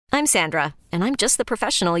I'm Sandra, and I'm just the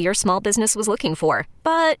professional your small business was looking for.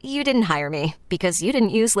 But you didn't hire me because you didn't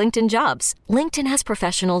use LinkedIn Jobs. LinkedIn has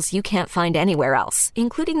professionals you can't find anywhere else,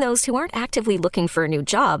 including those who aren't actively looking for a new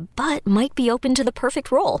job, but might be open to the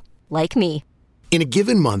perfect role, like me. In a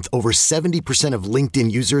given month, over 70% of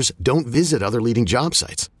LinkedIn users don't visit other leading job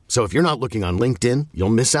sites. So if you're not looking on LinkedIn, you'll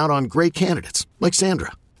miss out on great candidates like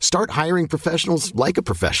Sandra. Start hiring professionals like a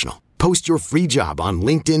professional. Post your free job on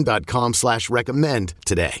linkedin.com/recommend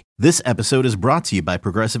today. This episode is brought to you by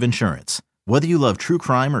Progressive Insurance. Whether you love true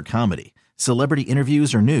crime or comedy, celebrity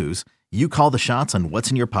interviews or news, you call the shots on what's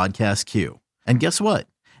in your podcast queue. And guess what?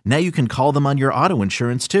 Now you can call them on your auto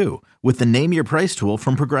insurance too with the Name Your Price tool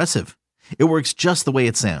from Progressive. It works just the way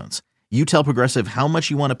it sounds. You tell Progressive how much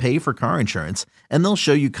you want to pay for car insurance, and they'll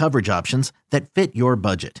show you coverage options that fit your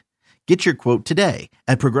budget. Get your quote today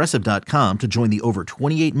at Progressive.com to join the over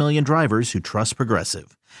 28 million drivers who trust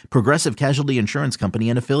Progressive. Progressive Casualty Insurance Company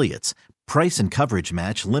and Affiliates. Price and coverage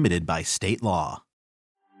match limited by state law.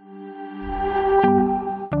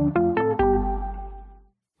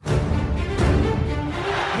 He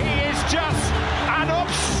is just an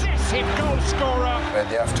obsessive goal scorer. But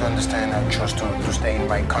they have to understand I chose to stay in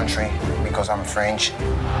my country because I'm French. And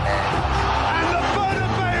the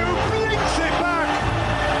Bernabeu blinks it back.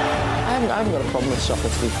 I haven't got a problem with soccer,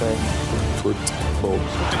 to be fair. Football.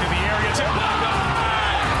 Into the area to...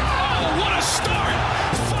 Oh, what a start!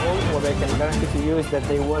 What I can guarantee to you is that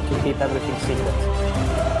they want to keep everything secret.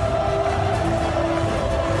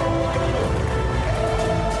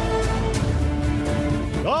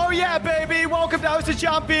 Oh yeah, baby! Welcome to House of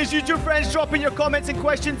Champions. You two friends, dropping your comments and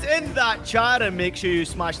questions in that chat, and make sure you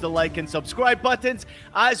smash the like and subscribe buttons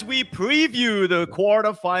as we preview the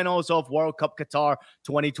quarterfinals of World Cup Qatar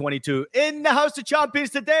 2022. In the House of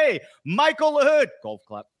Champions today, Michael Lahoud, golf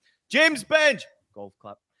clap. James Benge, golf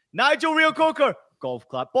clap. Nigel Reo-Coker, golf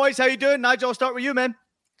clap. Boys, how you doing? Nigel, I'll start with you, man.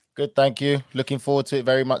 Good, thank you. Looking forward to it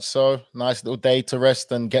very much so. Nice little day to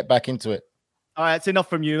rest and get back into it. All right, that's enough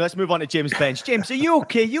from you. Let's move on to James Benge. James, are you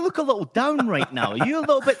okay? You look a little down right now. Are you a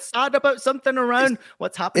little bit sad about something around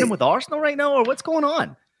what's happening with Arsenal right now, or what's going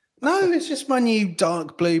on? No, it's just my new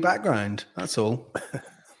dark blue background. That's all.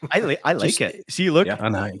 I like it. See, look. Yeah, I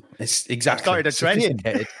know. It's exactly. Started a trend.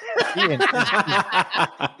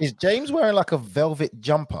 Is James wearing like a velvet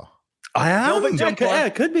jumper? I am. Velvet jumper. Yeah,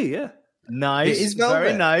 it could be, yeah. Nice. It is velvet.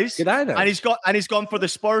 Very nice. Good eye, though. And he's gone for the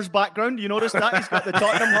Spurs background. You notice that? He's got the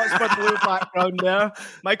Tottenham Hotspur blue background there.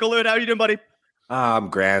 Michael Lahoud, how are you doing, buddy? I'm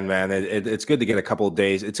grand, man. It's good to get a couple of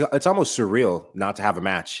days. It's almost surreal not to have a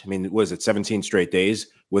match. I mean, was it 17 straight days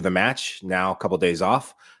with a match? Now a couple of days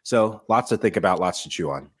off. So lots to think about, lots to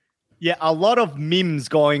chew on. Yeah, a lot of memes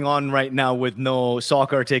going on right now with no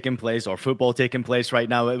soccer taking place or football taking place right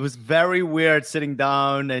now. It was very weird sitting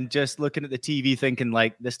down and just looking at the TV thinking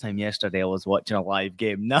like, this time yesterday I was watching a live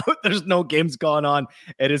game. Now there's no games going on.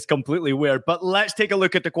 It is completely weird. But let's take a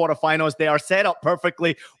look at the quarterfinals. They are set up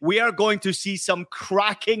perfectly. We are going to see some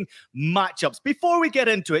cracking matchups. Before we get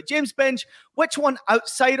into it, James Benge, which one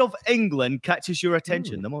outside of England catches your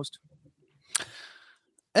attention the most?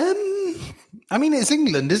 I mean, it's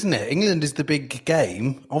England, isn't it? England is the big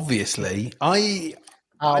game, obviously. I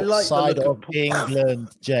like the Outside look of England,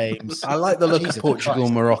 James. I like the look Jesus of Portugal Christ.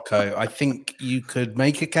 and Morocco. I think you could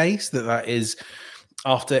make a case that is,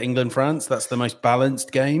 after England-France, that's the most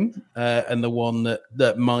balanced game and the one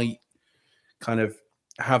that might kind of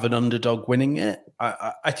have an underdog winning it.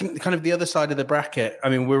 I think kind of the other side of the bracket, I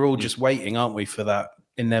mean, we're all just waiting, aren't we, for that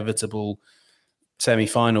inevitable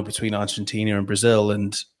semi-final between Argentina and Brazil,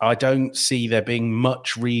 and I don't see there being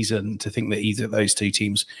much reason to think that either of those two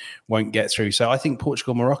teams won't get through. So I think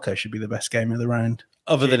Portugal-Morocco should be the best game of the round,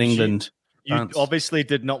 other than England. You obviously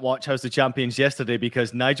did not watch House of Champions yesterday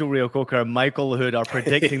because Nigel Reo-Coker and Michael Lahoud are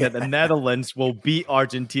predicting that the Netherlands will beat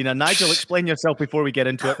Argentina. Nigel, explain yourself before we get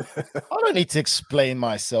into it. I don't need to explain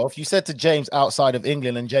myself. You said to James outside of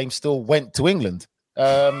England, and James still went to England.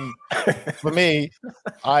 For me,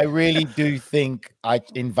 I really do think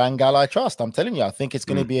in Van Gaal I trust. I'm telling you, I think it's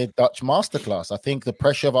going to be a Dutch masterclass. I think the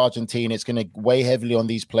pressure of Argentina is going to weigh heavily on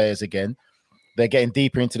these players again. They're getting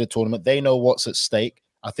deeper into the tournament. They know what's at stake.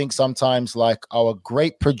 I think sometimes, like our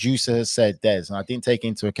great producer has said, Des, and I didn't take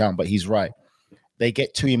into account, but he's right. They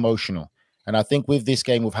get too emotional. And I think with this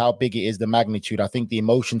game, with how big it is, the magnitude, I think the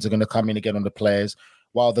emotions are going to come in again on the players.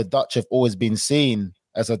 While the Dutch have always been seen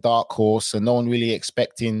as a dark horse and no one really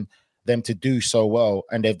expecting them to do so well.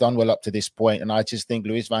 And they've done well up to this point. And I just think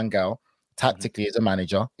Louis van Gaal, tactically as a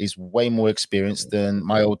manager, is way more experienced than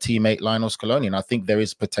my old teammate Lionel Scaloni. And I think there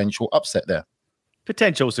is potential upset there.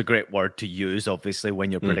 Potential is a great word to use, obviously,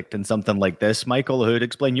 when you're predicting something like this. Michael Lahoud,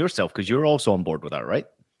 explain yourself, because you're also on board with that, right?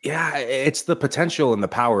 Yeah, it's the potential and the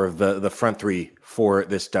power of the front three for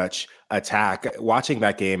this Dutch attack. Watching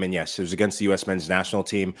that game, and yes, it was against the U.S. men's national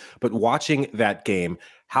team, but watching that game,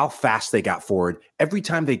 how fast they got forward, every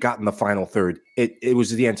time they got in the final third, it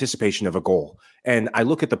was the anticipation of a goal. And I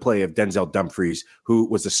look at the play of Denzel Dumfries, who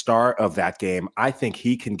was the star of that game. I think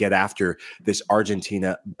he can get after this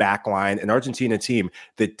Argentina backline, an Argentina team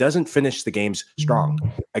that doesn't finish the games strong.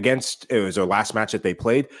 It was their last match that they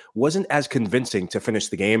played, wasn't as convincing to finish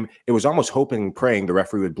the game. It was almost hoping and praying the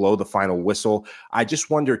referee would blow the final whistle. I just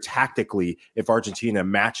wonder tactically if Argentina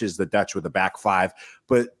matches the Dutch with a back five.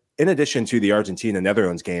 But in addition to the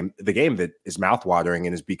Argentina-Netherlands game, the game that is mouthwatering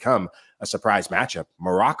and has become a surprise matchup,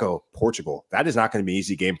 Morocco-Portugal. That is not going to be an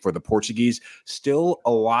easy game for the Portuguese. Still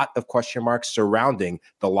a lot of question marks surrounding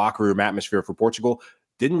the locker room atmosphere for Portugal.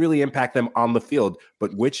 Didn't really impact them on the field,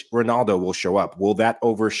 but which Ronaldo will show up? Will that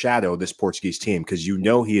overshadow this Portuguese team? Because you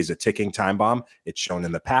know he is a ticking time bomb. It's shown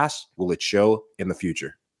in the past. Will it show in the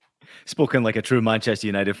future? Spoken like a true Manchester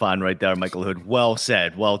United fan right there, Michael Hood. Well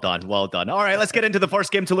said. Well done. Well done. All right, let's get into the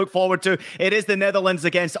first game to look forward to. It is the Netherlands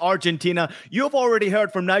against Argentina. You've already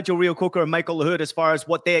heard from Nigel Reo-Coker and Michael Hood as far as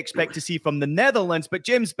what they expect to see from the Netherlands. But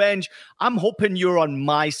James Benge, I'm hoping you're on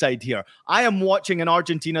my side here. I am watching an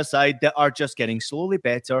Argentina side that are just getting slowly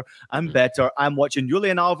better and better. I'm watching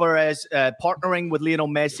Julian Alvarez partnering with Lionel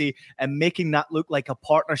Messi and making that look like a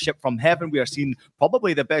partnership from heaven. We are seeing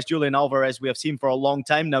probably the best Julian Alvarez we have seen for a long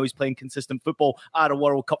time now. He's playing consistent football at a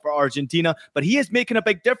World Cup for Argentina, but he is making a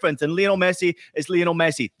big difference, and Lionel Messi is Lionel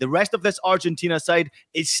Messi. The rest of this Argentina side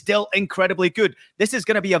is still incredibly good. This is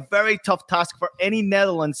going to be a very tough task for any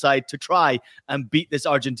Netherlands side to try and beat this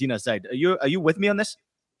Argentina side. Are you with me on this?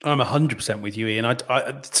 I'm 100% with you, Ian.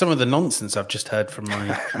 I some of the nonsense I've just heard from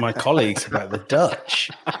my colleagues about the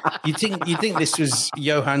Dutch. You think this was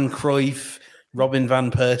Johan Cruyff, Robin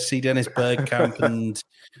van Persie, Dennis Bergkamp, and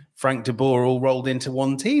Frank de Boer all rolled into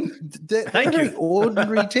one team. They're a very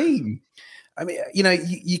ordinary team. I mean,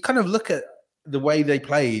 you kind of look at the way they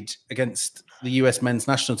played against the US men's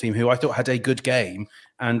national team, who I thought had a good game.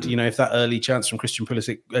 And, if that early chance from Christian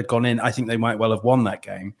Pulisic had gone in, I think they might well have won that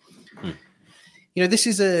game. This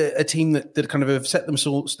is a team that kind of have set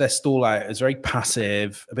their stall out as very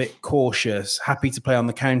passive, a bit cautious, happy to play on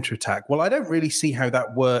the counter-attack. Well, I don't really see how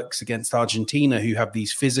that works against Argentina, who have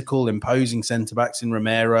these physical, imposing centre-backs in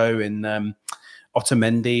Romero, in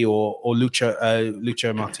Otamendi or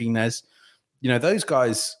Lucho Martinez. Those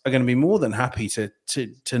guys are going to be more than happy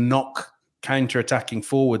to knock counter-attacking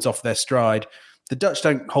forwards off their stride. The Dutch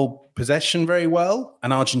don't hold possession very well,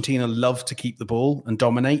 and Argentina love to keep the ball and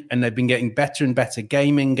dominate, and they've been getting better and better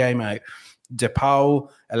game in, game out. De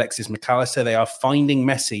Paul, Alexis McAllister, they are finding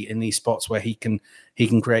Messi in these spots where he can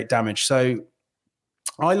create damage. So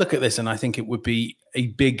I look at this and I think it would be a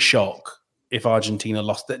big shock if Argentina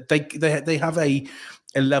lost. They have a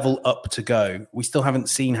level up to go. We still haven't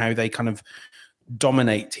seen how they kind of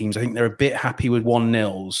dominate teams. I think they're a bit happy with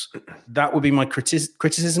 1-0s. That would be my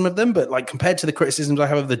criticism of them. But compared to the criticisms I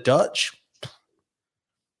have of the Dutch,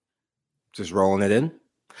 just rolling it in.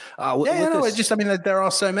 There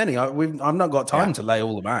are so many. I've not got time to lay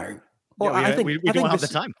all them out. Well, I think we don't have the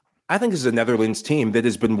time. I think this is a Netherlands team that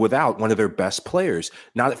has been without one of their best players,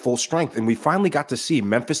 not at full strength. And we finally got to see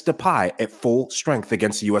Memphis Depay at full strength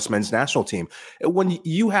against the U.S. men's national team. When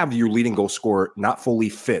you have your leading goal scorer not fully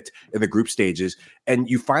fit in the group stages, and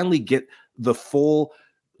you finally get the full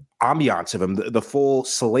ambiance of him, the full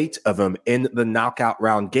slate of him in the knockout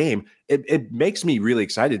round game, it makes me really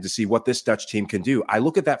excited to see what this Dutch team can do. I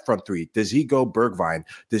look at that front three. Does he go Bergwijn?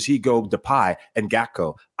 Does he go Depay and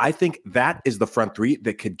Gakpo? I think that is the front three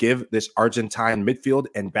that could give this Argentine midfield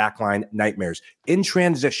and backline nightmares. In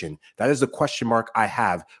transition, that is the question mark I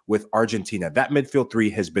have with Argentina. That midfield three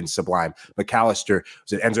has been sublime. McAllister,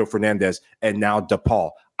 Enzo Fernandez, and now De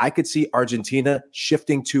Paul. I could see Argentina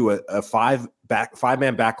shifting to a five-man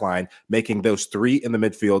backline, making those three in the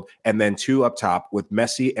midfield and then two up top with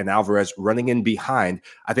Messi and Alvarez running in behind.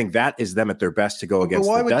 I think that is them at their best to go against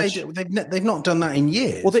the Dutch. They've not done that in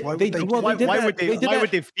years. Well, why would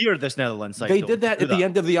they fear this Netherlands side? They did that at the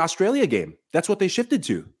end of the Australia game. That's what they shifted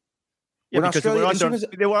to. Yeah, because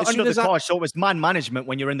they were under the cosh, so it was man management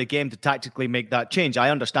when you're in the game to tactically make that change. I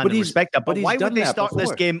understand and respect that, but why would they start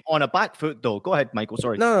this game on a back foot, though? Go ahead, Michael,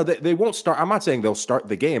 sorry. No, they won't start. I'm not saying they'll start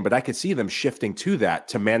the game, but I could see them shifting to that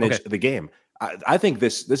to manage the game. I think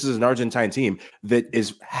this is an Argentine team that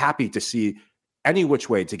is happy to see any which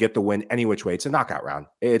way to get the win, any which way. It's a knockout round.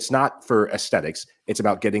 It's not for aesthetics. It's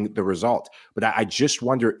about getting the result. But I just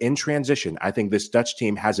wonder in transition, I think this Dutch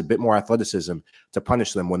team has a bit more athleticism to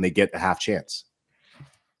punish them when they get a half chance.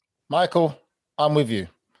 Michael, I'm with you.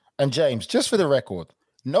 And James, just for the record,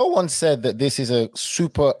 No one said that this is a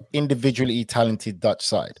super individually talented Dutch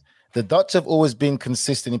side. The Dutch have always been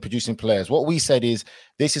consistent in producing players. What we said is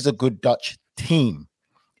this is a good Dutch team.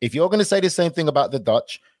 If you're going to say the same thing about the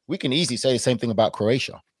Dutch, we can easily say the same thing about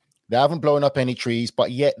Croatia. They haven't blown up any trees,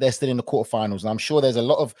 but yet they're still in the quarterfinals. And I'm sure there's a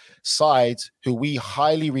lot of sides who we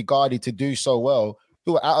highly regarded to do so well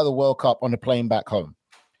who are out of the World Cup on the plane back home.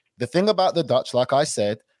 The thing about the Dutch, like I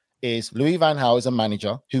said, is Louis van Gaal is a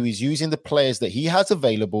manager who is using the players that he has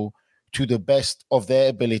available to the best of their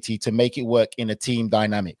ability to make it work in a team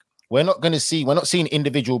dynamic. We're not seeing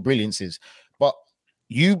individual brilliances, but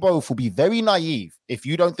you both will be very naive if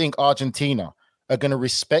you don't think Argentina are going to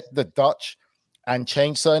respect the Dutch and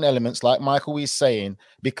change certain elements, like Michael is saying,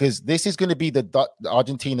 because this is going to be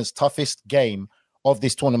Argentina's toughest game of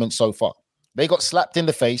this tournament so far. They got slapped in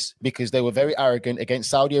the face because they were very arrogant against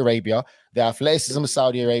Saudi Arabia. The athleticism of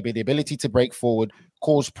Saudi Arabia, the ability to break forward,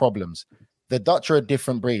 caused problems. The Dutch are a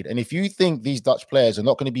different breed. And if you think these Dutch players are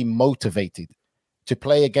not going to be motivated to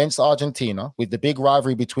play against Argentina with the big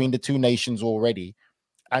rivalry between the two nations already,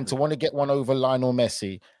 and to want to get one over Lionel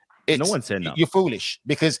Messi, no one said no. You're foolish,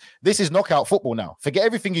 because this is knockout football now. Forget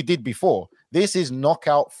everything you did before. This is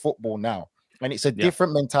knockout football now. And it's a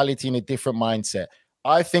different mentality and a different mindset.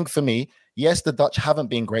 I think for me, yes, the Dutch haven't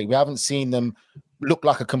been great. We haven't seen them look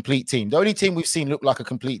like a complete team. The only team we've seen look like a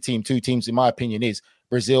complete team, two teams, in my opinion, is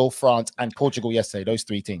Brazil, France, and Portugal yesterday. Those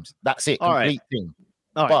three teams. That's it. Complete team.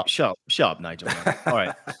 All right, shut up, Nigel. All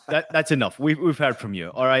right, that's enough. We've heard from you.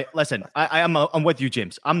 All right, listen, I'm with you,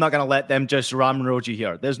 James. I'm not going to let them just ramrod you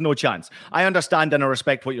here. There's no chance. I understand and I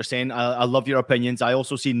respect what you're saying. I love your opinions. I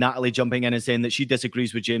also see Natalie jumping in and saying that she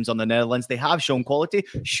disagrees with James on the Netherlands. They have shown quality.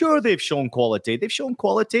 Sure, they've shown quality. They've shown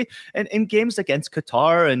quality in games against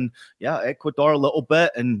Qatar and Ecuador a little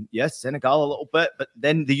bit, and yes, Senegal a little bit. But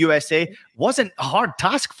then the USA wasn't a hard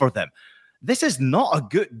task for them. This is not a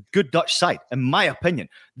good Dutch side, in my opinion.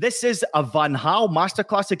 This is a Van Gaal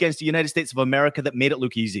masterclass against the United States of America that made it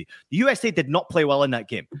look easy. The USA did not play well in that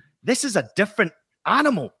game. This is a different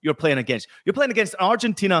animal you're playing against. You're playing against an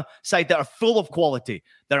Argentina side that are full of quality.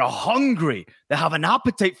 They're hungry. They have an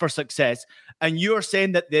appetite for success. And you're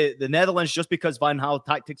saying that the Netherlands, just because Van Gaal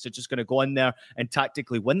tactics are just going to go in there and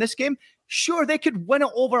tactically win this game? Sure, they could win it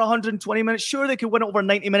over 120 minutes. Sure, they could win it over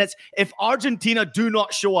 90 minutes if Argentina do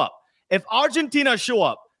not show up. If Argentina show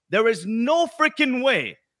up, there is no freaking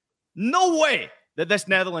way, that this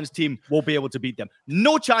Netherlands team will be able to beat them.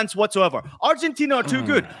 No chance whatsoever. Argentina are too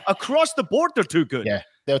good. Across the board, they're too good. Yeah,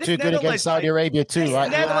 they're too good against Saudi Arabia too,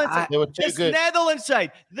 right? They were too good.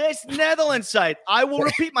 This Netherlands side, I will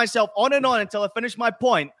repeat myself on and on until I finish my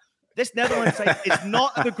point. This Netherlands side is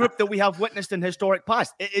not the group that we have witnessed in historic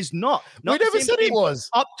past. It is not. We never said it was.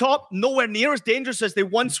 Up top, nowhere near as dangerous as they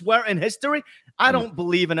once were in history. I don't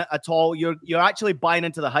believe in it at all. You're actually buying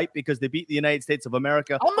into the hype because they beat the United States of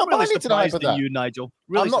America. I'm not buying into the hype of that. You, Nigel.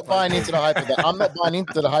 Really I'm not buying into the hype of that. I'm not buying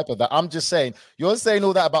into the hype of that. I'm just saying, you're saying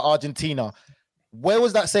all that about Argentina. Where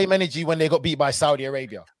was that same energy when they got beat by Saudi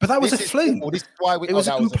Arabia? But that was a fluke. This is why it was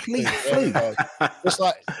a complete fluke. It's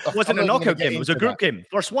like, it wasn't a knockout game. It was a group game.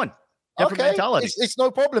 First one. Different mentality. It's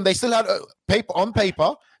no problem. They still had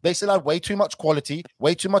paper. They still had way too much quality,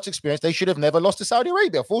 way too much experience. They should have never lost to Saudi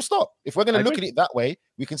Arabia. Full stop. If we're going to look at it that way,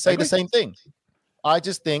 we can say the same thing. I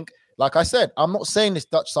just think, like I said, I'm not saying this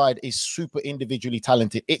Dutch side is super individually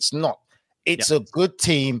talented. It's not. It's a good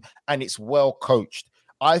team and it's well coached.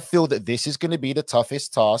 I feel that this is going to be the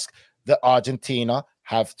toughest task that Argentina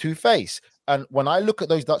have to face. And when I look at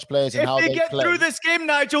those Dutch players and how they play, if they get through this game,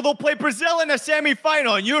 Nigel, they'll play Brazil in a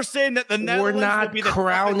semi-final. And you're saying that the Netherlands will be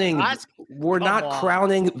the we're not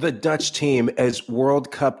crowning the Dutch team as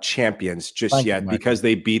World Cup champions just yet because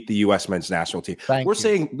they beat the U.S. men's national team. We're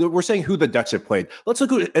saying who the Dutch have played. Let's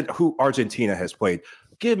look at who Argentina has played.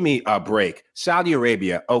 Give me a break. Saudi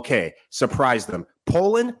Arabia, okay, surprise them.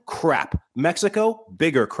 Poland, crap. Mexico,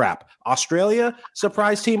 bigger crap. Australia,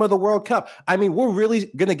 surprise team of the World Cup. I mean, we're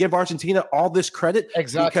really going to give Argentina all this credit?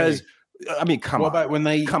 Exactly. Because, I mean, come on. What about when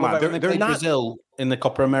they played Brazil in the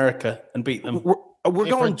Copa America and beat them? We're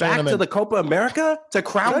going back to the Copa America to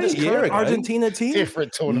crown this current Argentina team?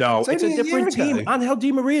 Different tournament. No, it's a different team. Angel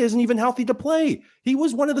Di Maria isn't even healthy to play. He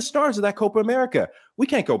was one of the stars of that Copa America. We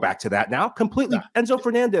can't go back to that now. Completely. Enzo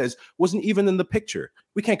Fernandez wasn't even in the picture.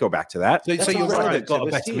 We can't go back to that. So you're right, they've got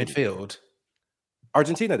a better midfield.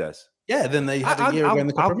 Argentina does. Yeah, then they had a year ago in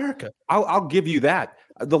the Copa America. I'll give you that.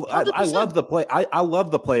 I love the play. I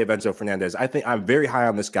love the play of Enzo Fernandez. I think I'm very high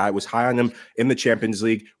on this guy. I was high on him in the Champions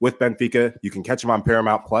League with Benfica. You can catch him on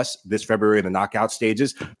Paramount Plus this February in the knockout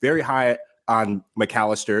stages. Very high on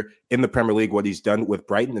McAllister in the Premier League, what he's done with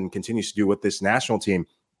Brighton and continues to do with this national team.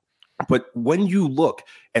 But when you look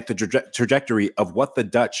at the trajectory of what the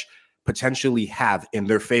Dutch potentially have in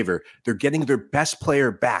their favor, they're getting their best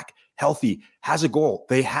player back, healthy, has a goal.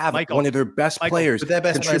 They have one of their best players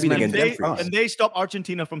contributing in Dumfries. Can they stop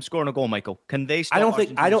Argentina from scoring a goal, Michael? Can they stop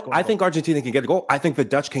I think Argentina can get a goal. I think the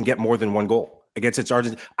Dutch can get more than one goal against its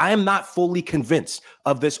Argentina. I am not fully convinced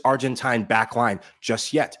of this Argentine back line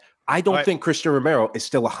just yet. I don't think Christian Romero is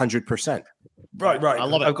still 100%. Right. I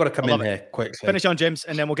love it. I've got to come in here quickly. Finish on, James,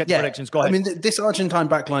 and then we'll get to predictions. Go ahead. I mean, this Argentine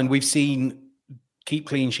backline we've seen keep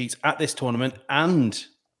clean sheets at this tournament and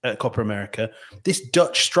at Copa America. This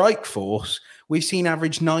Dutch strike force, we've seen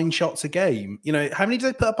average 9 shots a game. You know, how many did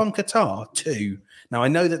they put up on Qatar? 2. Now, I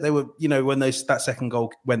know that they were, you know, when that second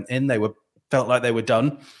goal went in, they felt like they were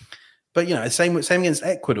done. But, you know, same against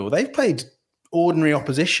Ecuador. They've played ordinary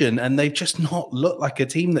opposition and they've just not looked like a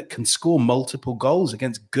team that can score multiple goals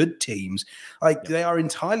against good teams. They are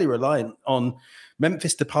entirely reliant on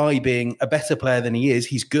Memphis Depay being a better player than he is.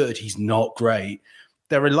 He's good. He's not great.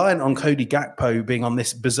 They're reliant on Cody Gakpo being on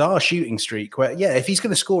this bizarre shooting streak where, if he's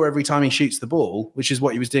going to score every time he shoots the ball, which is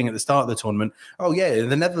what he was doing at the start of the tournament,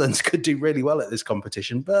 the Netherlands could do really well at this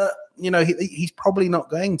competition. But, you know, he's probably not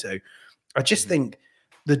going to. I just think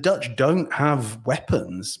the Dutch don't have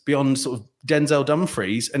weapons beyond sort of Denzel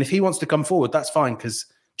Dumfries. And if he wants to come forward, that's fine because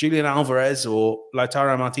Julian Alvarez or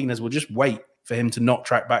Lautaro Martinez will just wait for him to not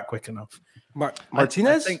track back quick enough.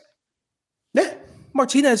 Martinez?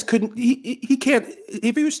 Martinez couldn't, he can't,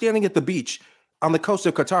 if he was standing at the beach on the coast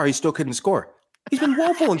of Qatar, he still couldn't score. He's been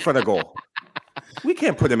woeful in front of goal. We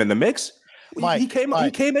can't put him in the mix. He came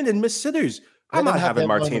in and missed sitters. I'm not having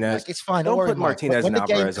Martinez. It's fine. Don't put Martinez and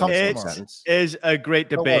Alvarez in the sentence. It is a great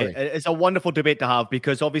debate. It's a wonderful debate to have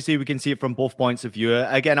because obviously we can see it from both points of view.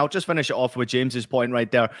 Again, I'll just finish it off with James's point right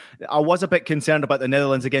there. I was a bit concerned about the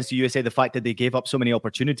Netherlands against the USA, the fact that they gave up so many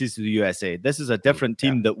opportunities to the USA. This is a different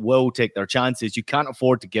team that will take their chances. You can't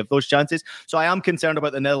afford to give those chances. So I am concerned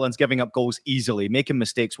about the Netherlands giving up goals easily, making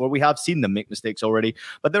mistakes where we have seen them make mistakes already.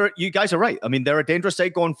 But you guys are right. I mean, they're a dangerous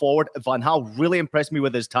side going forward. Van Gaal really impressed me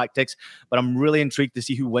with his tactics, but I'm really intrigued to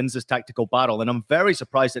see who wins this tactical battle. And I'm very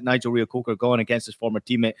surprised that Nigel Reo-Coker going against his former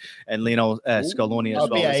teammate and Lionel Scaloni as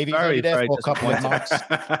well. It's very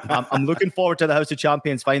disappointing. I'm looking forward to the House of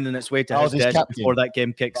Champions finding its way to his desk before that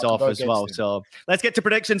game kicks off as well. So let's get to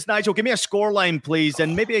predictions. Nigel, give me a scoreline, please,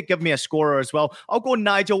 and maybe give me a scorer as well. I'll go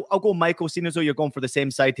Nigel. I'll go Michael, seeing as though you're going for the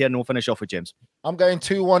same side here, and we'll finish off with James. I'm going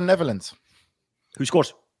 2-1 Netherlands. Who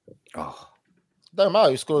scores? Don't matter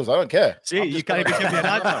who scores. I don't care. See, you can't even give me an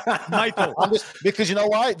answer. Michael. Because you know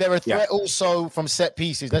why? They're a threat also from set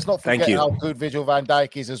pieces. Let's not forget how good Virgil van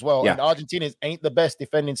Dijk is as well. Yeah. And Argentina ain't the best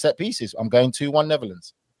defending set pieces. I'm going 2-1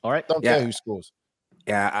 Netherlands. All right. Don't care who scores.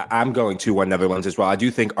 Yeah, I'm going 2-1 Netherlands as well. I do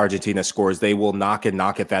think Argentina scores. They will knock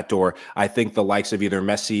at that door. I think the likes of either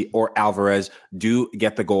Messi or Alvarez do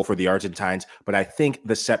get the goal for the Argentines, but I think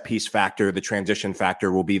the set piece factor, the transition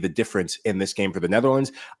factor will be the difference in this game for the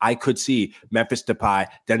Netherlands. I could see Memphis Depay,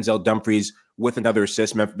 Denzel Dumfries with another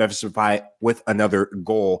assist, Memphis Depay with another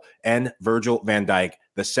goal, and Virgil van Dijk.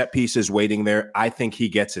 The set piece is waiting there. I think he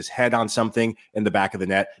gets his head on something in the back of the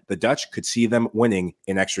net. The Dutch could see them winning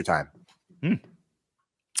in extra time.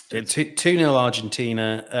 2-0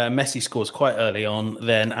 Argentina. Messi scores quite early on.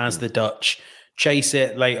 Then, as the Dutch chase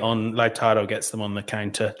it late on, Lautaro gets them on the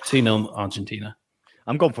counter. 2-0 Argentina.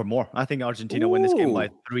 I'm going for more. I think Argentina win this game by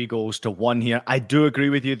 3-1 here. I do agree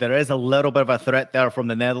with you. There is a little bit of a threat there from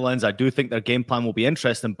the Netherlands. I do think their game plan will be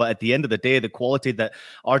interesting, but at the end of the day, the quality that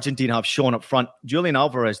Argentina have shown up front, Julian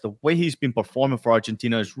Alvarez, the way he's been performing for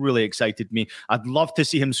Argentina has really excited me. I'd love to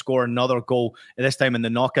see him score another goal, this time in the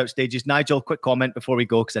knockout stages. Nigel, quick comment before we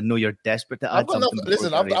go, because I know you're desperate to add something.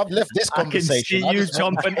 Listen, I've left this conversation. I can see you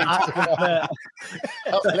jumping I've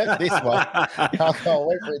left this one. I can't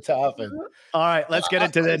wait for it to happen. All right, let's get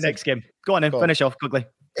into the next game. Go on then, finish off quickly.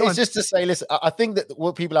 It's just to say, listen, I think that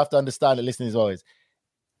what people have to understand and listening is always,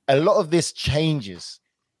 a lot of this changes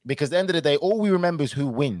because at the end of the day, all we remember is who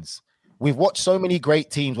wins. We've watched so many great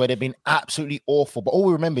teams where they've been absolutely awful, but all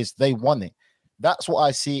we remember is they won it. That's what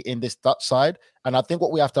I see in this Dutch side. And I think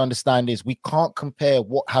what we have to understand is we can't compare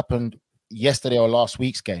what happened yesterday or last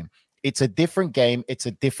week's game. It's a different game. It's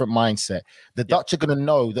a different mindset. The Dutch are going to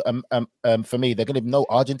know that, for me, they're going to know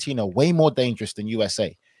Argentina way more dangerous than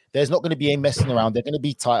USA. There's not going to be a messing around. They're going to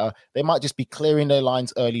be tighter. They might just be clearing their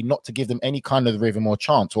lines early, not to give them any kind of rhythm or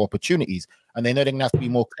chance or opportunities. And they know they're going to have to be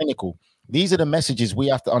more clinical. These are the messages we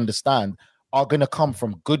have to understand are going to come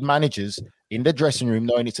from good managers in the dressing room,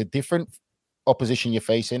 knowing it's a different opposition you're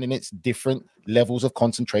facing and it's different levels of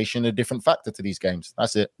concentration, a different factor to these games.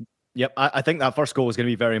 That's it. Yep, I think that first goal is going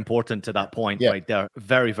to be very important to that point right there.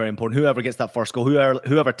 Very, very important. Whoever gets that first goal,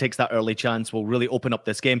 whoever takes that early chance will really open up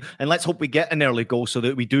this game. And let's hope we get an early goal so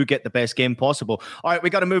that we do get the best game possible. All right, we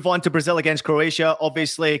got to move on to Brazil against Croatia.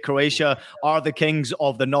 Obviously, Croatia are the kings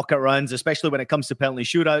of the knockout rounds, especially when it comes to penalty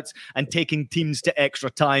shootouts and taking teams to extra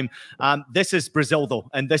time. This is Brazil, though,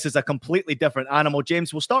 and this is a completely different animal.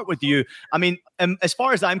 James, we'll start with you. I mean, as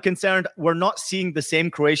far as I'm concerned, we're not seeing the same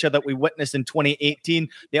Croatia that we witnessed in 2018.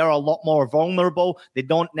 They are a lot more vulnerable. They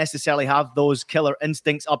don't necessarily have those killer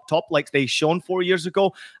instincts up top like they shown 4 years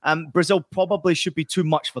ago. Brazil probably should be too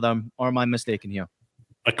much for them, or am I mistaken here?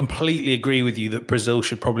 I completely agree with you that Brazil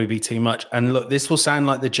should probably be too much. And look, this will sound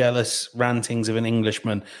like the jealous rantings of an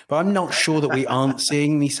Englishman, but I'm not sure that we aren't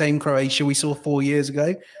seeing the same Croatia we saw 4 years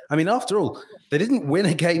ago. I mean, after all, they didn't win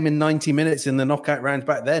a game in 90 minutes in the knockout round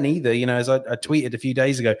back then either. You know, as I tweeted a few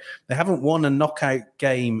days ago, they haven't won a knockout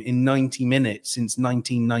game in 90 minutes since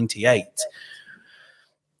 1998.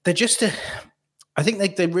 They're just, I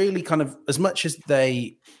think they really kind of, as much as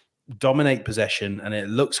they dominate possession and it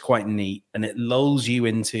looks quite neat and it lulls you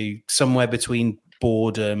into somewhere between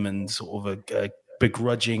boredom and sort of a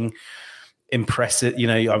begrudging impressive, you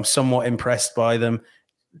know, I'm somewhat impressed by them.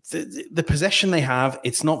 The possession they have,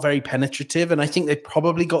 it's not very penetrative. And I think they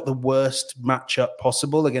probably got the worst matchup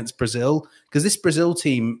possible against Brazil, because this Brazil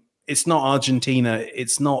team, it's not Argentina,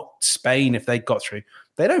 it's not Spain if they got through.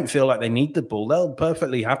 They don't feel like they need the ball. They'll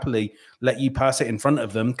perfectly happily let you pass it in front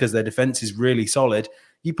of them because their defense is really solid.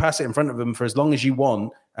 You pass it in front of them for as long as you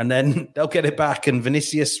want, and then they'll get it back. And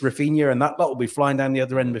Vinicius, Rafinha, and that lot will be flying down the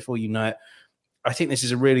other end before you know it. I think this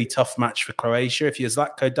is a really tough match for Croatia. If you're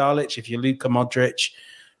Zlatko Dalic, if you're Luka Modric,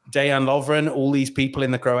 Dejan Lovren, all these people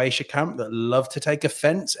in the Croatia camp that love to take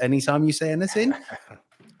offense anytime you say anything,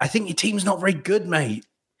 I think your team's not very good, mate.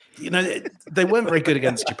 You know, they weren't very good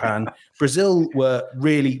against Japan. Brazil were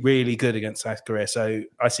really, really good against South Korea. So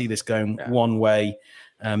I see this going one way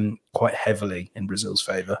quite heavily in Brazil's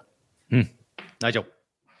favour. Nigel?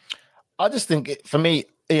 I just think, for me,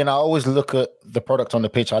 Ian, I always look at the product on the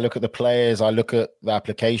pitch. I look at the players. I look at the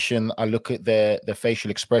application. I look at their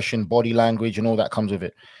facial expression, body language, and all that comes with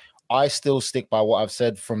it. I still stick by what I've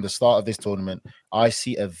said from the start of this tournament. I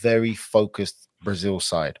see a very focused Brazil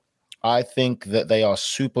side. I think that they are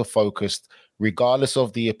super focused, regardless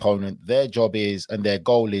of the opponent. Their job is, and their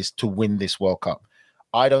goal is, to win this World Cup.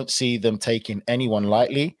 I don't see them taking anyone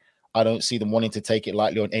lightly. I don't see them wanting to take it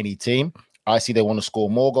lightly on any team. I see they want to score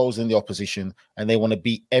more goals than the opposition, and they want to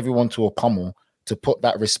beat everyone to a pummel to put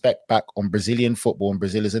that respect back on Brazilian football and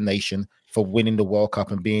Brazil as a nation for winning the World Cup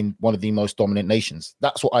and being one of the most dominant nations.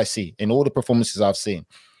 That's what I see in all the performances I've seen.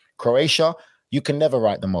 Croatia, you can never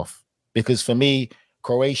write them off, because for me,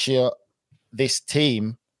 Croatia, this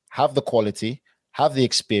team, have the quality, have the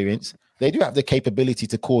experience. They do have the capability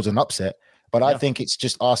to cause an upset, but I think it's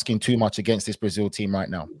just asking too much against this Brazil team right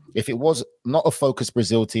now. If it was not a focused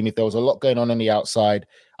Brazil team, if there was a lot going on the outside,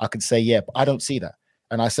 I could say, yeah, but I don't see that.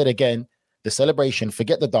 And I said again, the celebration,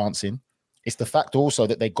 forget the dancing. It's the fact also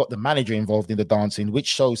that they got the manager involved in the dancing, which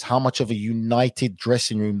shows how much of a united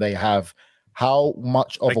dressing room they have, how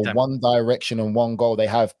much of a one direction and one goal they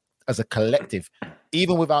have as a collective.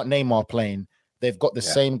 Even without Neymar playing, they've got the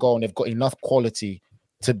same goal and they've got enough quality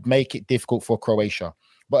to make it difficult for Croatia.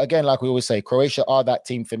 But again, like we always say, Croatia are that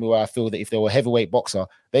team for me where I feel that if they were a heavyweight boxer,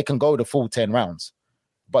 they can go the full 10 rounds,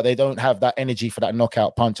 but they don't have that energy for that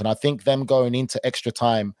knockout punch. And I think them going into extra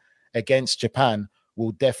time against Japan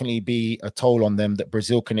will definitely be a toll on them that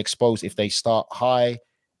Brazil can expose if they start high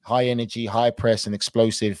energy, high press and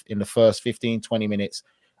explosive in the first 15, 20 minutes.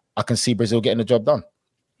 I can see Brazil getting the job done.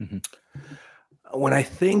 When I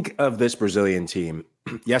think of this Brazilian team,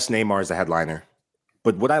 yes, Neymar is the headliner.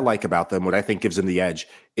 But what I like about them, what I think gives them the edge,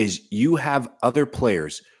 is you have other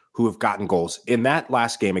players who have gotten goals. In that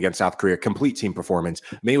last game against South Korea, complete team performance.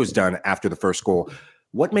 May was done after the first goal.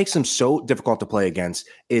 What makes them so difficult to play against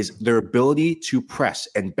is their ability to press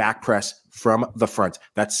and back press from the front.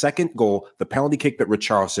 That second goal, the penalty kick that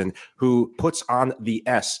Richarlison, who puts on the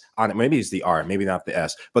S on it, maybe it's the R, maybe not the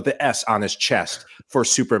S, but the S on his chest for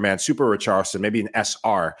Superman, Super Richarlison, maybe an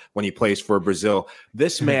SR when he plays for Brazil.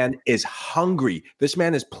 This man is hungry. This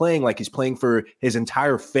man is playing like he's playing for his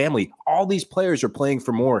entire family. All these players are playing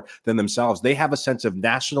for more than themselves. They have a sense of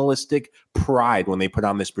nationalistic pride when they put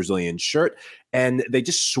on this Brazilian shirt, and they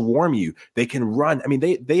just swarm you. They can run. I mean,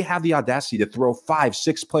 they have the audacity to throw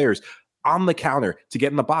 5-6 players on the counter to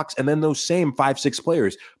get in the box. And then those same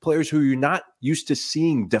 5-6 players who you're not used to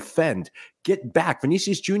seeing defend, get back.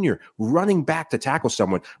 Vinicius Jr. running back to tackle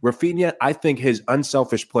someone. Rafinha, I think his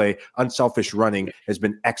unselfish play, unselfish running has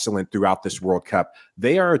been excellent throughout this World Cup.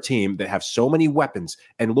 They are a team that have so many weapons,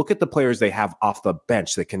 and look at the players they have off the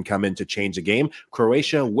bench that can come in to change the game.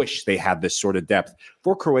 Croatia wish they had this sort of depth.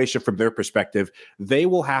 For Croatia, from their perspective, they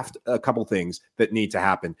will have a couple things that need to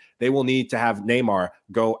happen. They will need to have Neymar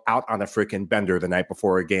go out on a freaking bender the night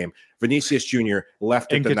before a game. Vinicius Jr.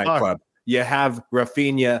 left at the nightclub. You have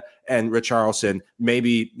Rafinha and Richarlison,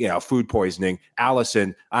 maybe, food poisoning.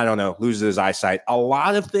 Alisson, I don't know, loses his eyesight. A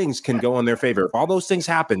lot of things can go in their favor. If all those things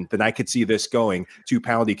happen, then I could see this going to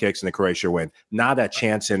penalty kicks and the Croatia win. Not a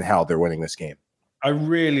chance in hell they're winning this game. I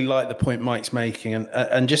really like the point Mike's making.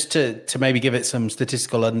 And just to maybe give it some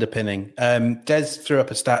statistical underpinning, Des threw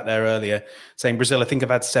up a stat there earlier saying Brazil, I think,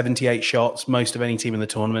 have had 78 shots, most of any team in the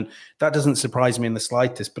tournament. That doesn't surprise me in the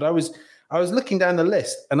slightest. But I was looking down the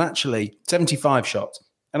list, and actually 75 shots.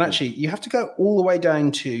 And actually, you have to go all the way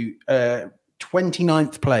down to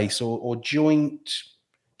 29th place or joint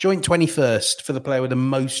 21st for the player with the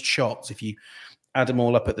most shots if you add them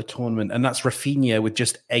all up at the tournament. And that's Rafinha with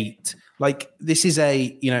just 8. Like, this is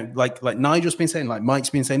like Nigel's been saying, like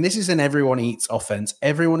Mike's been saying, this is an everyone eats offense.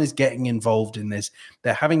 Everyone is getting involved in this.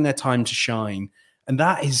 They're having their time to shine. And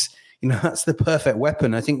that is, that's the perfect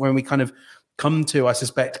weapon. I think when we kind of come to, I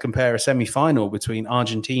suspect, compare a semi-final between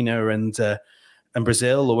Argentina and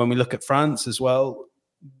Brazil, or when we look at France as well,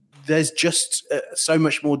 there's just so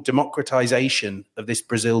much more democratization of this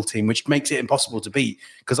Brazil team, which makes it impossible to beat.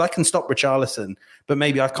 Because I can stop Richarlison, but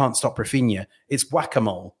maybe I can't stop Rafinha. It's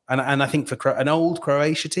whack-a-mole. And I think for an old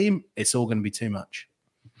Croatia team, it's all going to be too much.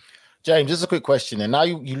 James, just a quick question. And now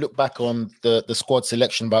you look back on the squad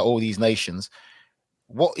selection by all these nations.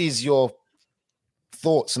 What is your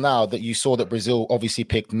thoughts now that you saw that Brazil obviously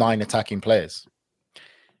picked 9 attacking players?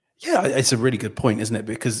 Yeah, it's a really good point, isn't it?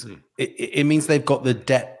 Because it means they've got the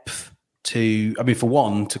depth to, for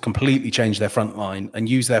one, to completely change their front line and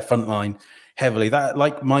use their front line heavily. That,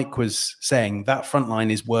 like Mike was saying, that front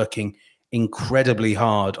line is working incredibly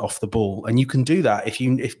hard off the ball. And you can do that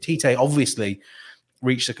if Tite obviously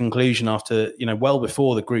reached a conclusion after, well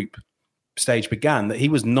before the group stage began, that he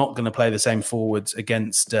was not going to play the same forwards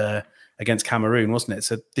against Cameroon, wasn't it?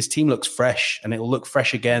 So this team looks fresh, and it'll look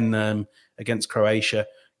fresh again against Croatia.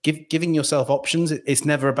 Giving yourself options, it's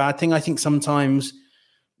never a bad thing. I think sometimes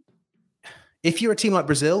if you're a team like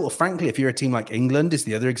Brazil, or frankly, if you're a team like England, is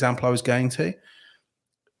the other example I was going to,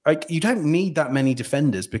 like, you don't need that many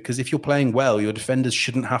defenders, because if you're playing well, your defenders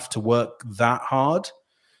shouldn't have to work that hard.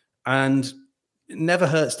 And it never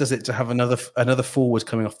hurts, does it, to have another forward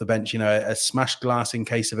coming off the bench, a smashed glass in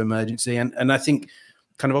case of emergency. And I think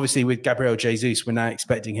kind of obviously with Gabriel Jesus, we're now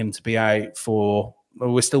expecting him to be out for,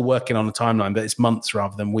 well, we're still working on a timeline, but it's months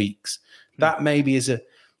rather than weeks. That maybe is a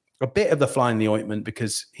bit of the fly in the ointment,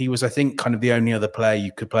 because he was, I think, kind of the only other player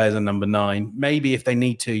you could play as a number 9. Maybe if they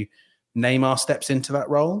need to, Neymar steps into that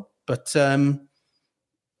role. But,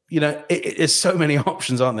 there's so many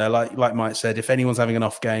options, aren't there? Like Mike said, if anyone's having an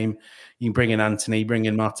off game, you can bring in Anthony, bring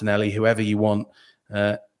in Martinelli, whoever you want.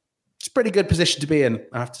 It's a pretty good position to be in,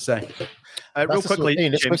 I have to say. Real quickly,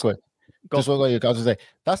 James, just what I was going to say.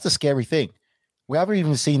 That's the scary thing. We haven't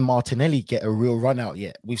even seen Martinelli get a real run out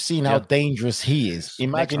yet. We've seen how dangerous he is.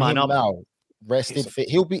 Imagine him now, rested, fit.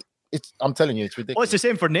 He'll be. I'm telling you, it's ridiculous. Well, it's the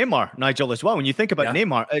same for Neymar, Nigel, as well. When you think about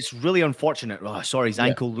Neymar, it's really unfortunate. Oh, sorry, his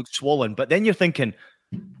ankle looks swollen. But then you're thinking,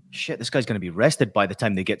 shit, this guy's going to be rested by the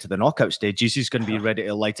time they get to the knockout stage. He's going to be ready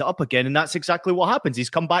to light it up again. And that's exactly what happens. He's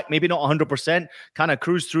come back, maybe not 100%, kind of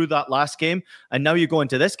cruised through that last game. And now you go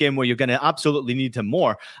into this game where you're going to absolutely need him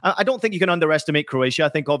more. I don't think you can underestimate Croatia. I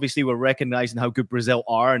think obviously we're recognizing how good Brazil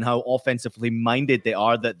are and how offensively minded they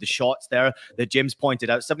are, that the shots there that James pointed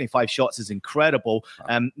out, 75 shots is incredible.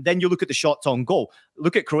 Then you look at the shots on goal.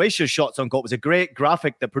 Look at Croatia's shots on goal. It was a great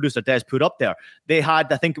graphic that producer Des put up there. They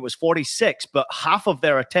had, I think it was 46, but half of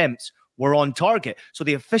their attempts were on target. So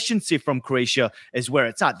the efficiency from Croatia is where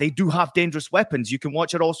it's at. They do have dangerous weapons. You can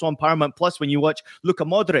watch it also on Paramount Plus when you watch Luka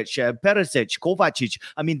Modric, Perisic, Kovacic.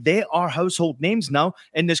 I mean, they are household names now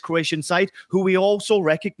in this Croatian side, who we also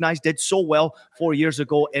recognize did so well 4 years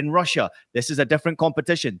ago in Russia. This is a different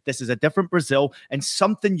competition. This is a different Brazil, and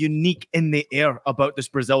something unique in the air about this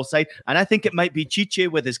Brazil side. And I think it might be Chiche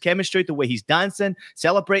with his chemistry, the way he's dancing,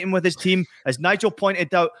 celebrating with his team. As Nigel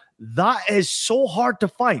pointed out, that is so hard to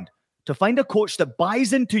find. To find a coach that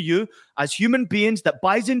buys into you as human beings, that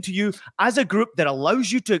buys into you as a group, that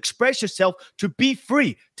allows you to express yourself, to be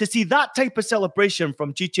free. To see that type of celebration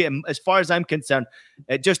from Chiche, as far as I'm concerned,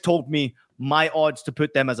 it just told me my odds to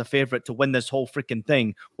put them as a favorite to win this whole freaking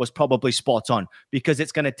thing was probably spot on, because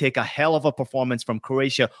it's going to take a hell of a performance from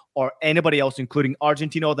Croatia or anybody else, including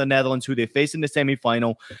Argentina or the Netherlands, who they face in the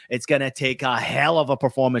semi-final. It's going to take a hell of a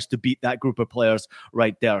performance to beat that group of players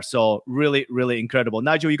right there. So really, really incredible.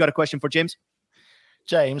 Nigel, you got a question for James?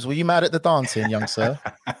 James, were you mad at the dancing, young sir?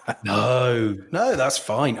 No, that's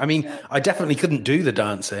fine. I mean, I definitely couldn't do the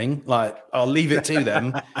dancing. Like, I'll leave it to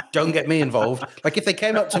them. Don't get me involved. Like, if they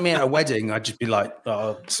came up to me at a wedding, I'd just be like,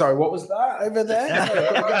 "Oh, sorry, what was that over there?"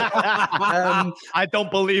 I don't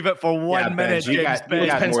believe it for 1 minute, James.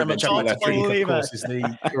 Depends how much I drink, of course, is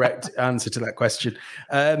the correct answer to that question.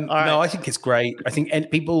 No, I think it's great. I think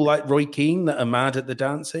people like Roy Keane that are mad at the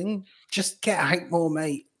dancing, just get out more,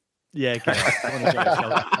 mate. Yeah,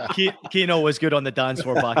 Keno was good on the dance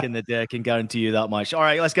floor back in the day. I can guarantee you that much. All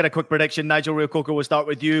right, let's get a quick prediction. Nigel Rio Coker, we'll start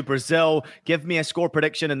with you. Brazil, give me a score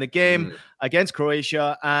prediction in the game against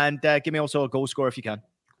Croatia, and give me also a goal score if you can.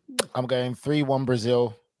 I'm going 3-1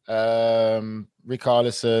 Brazil.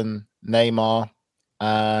 Richarlison, Neymar,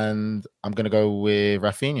 and I'm going to go with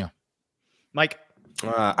Rafinha. Mike?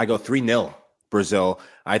 I go 3-0. Brazil.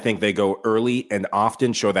 I think they go early and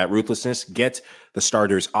often, show that ruthlessness, get the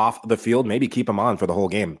starters off the field, maybe keep them on for the whole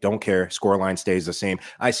game. Don't care. Scoreline stays the same.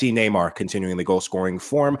 I see Neymar continuing the goal scoring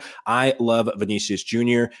form. I love Vinicius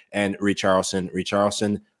Jr. and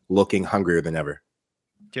Richarlison looking hungrier than ever.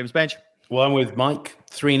 James Bench. Well, I'm with Mike.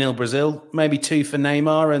 3-0 Brazil, maybe 2 for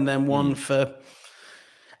Neymar and then 1 for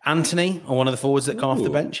Antony, or one of the forwards that come off the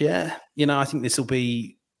bench. Yeah. I think this will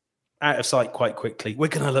be out of sight quite quickly. We're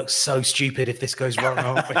going to look so stupid if this goes wrong,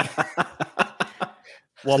 aren't we?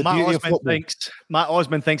 Well, Matt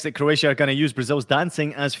Osman thinks that Croatia are going to use Brazil's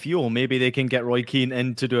dancing as fuel. Maybe they can get Roy Keane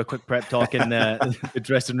in to do a quick prep talk in the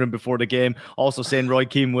dressing room before the game. Also saying Roy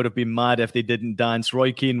Keane would have been mad if they didn't dance.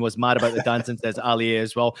 Roy Keane was mad about the dancing, says Ali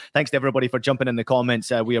as well. Thanks to everybody for jumping in the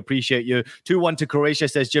comments. We appreciate you. 2-1 to Croatia,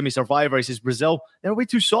 says Jimmy Survivor. He says, Brazil, they're way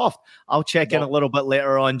too soft. I'll check in a little bit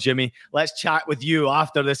later on, Jimmy. Let's chat with you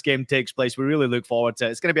after this game takes place. We really look forward to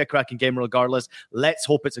it. It's going to be a cracking game regardless. Let's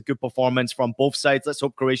hope it's a good performance from both sides. Let's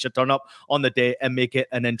hope Croatia turn up on the day and make it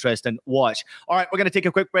an interesting watch. All right, we're going to take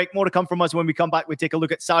a quick break. More to come from us. When we come back, we take a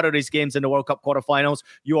look at Saturday's games in the World Cup quarterfinals.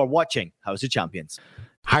 You are watching House of Champions.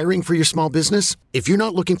 Hiring for your small business? If you're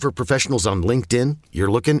not looking for professionals on LinkedIn,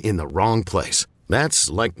 you're looking in the wrong place. That's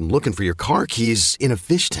like looking for your car keys in a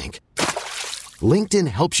fish tank. LinkedIn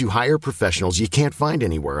helps you hire professionals you can't find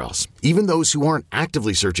anywhere else, even those who aren't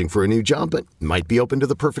actively searching for a new job but might be open to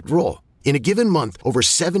the perfect role. In a given month, over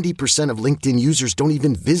 70% of LinkedIn users don't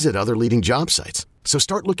even visit other leading job sites. So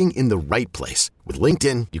start looking in the right place. With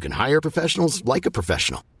LinkedIn, you can hire professionals like a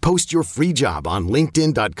professional. Post your free job on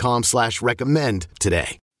linkedin.com/recommend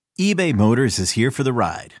today. eBay Motors is here for the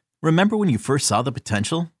ride. Remember when you first saw the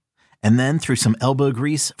potential? And then through some elbow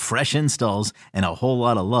grease, fresh installs, and a whole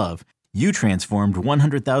lot of love, you transformed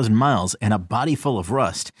 100,000 miles and a body full of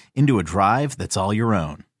rust into a drive that's all your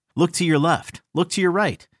own. Look to your left. Look to your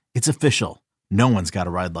right. It's official. No one's got a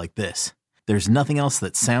ride like this. There's nothing else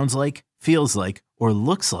that sounds like, feels like, or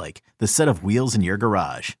looks like the set of wheels in your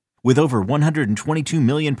garage. With over 122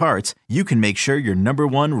 million parts, you can make sure your number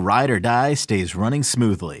one ride or die stays running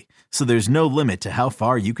smoothly. So there's no limit to how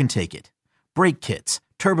far you can take it. Brake kits,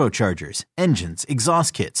 turbochargers, engines,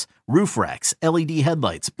 exhaust kits, roof racks, LED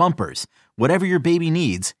headlights, bumpers, whatever your baby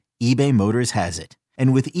needs, eBay Motors has it.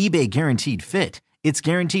 And with eBay Guaranteed Fit, it's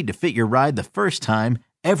guaranteed to fit your ride the first time,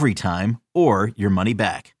 every time, or your money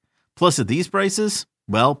back. Plus, at these prices,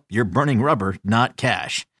 well, you're burning rubber, not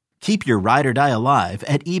cash. Keep your ride or die alive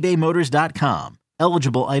at ebaymotors.com.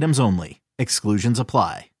 Eligible items only. Exclusions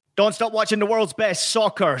apply. Don't stop watching the world's best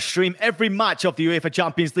soccer. Stream every match of the UEFA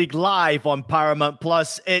Champions League live on Paramount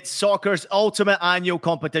Plus. It's soccer's ultimate annual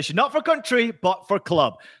competition, not for country, but for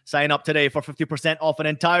club. Sign up today for 50% off an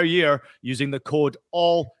entire year using the code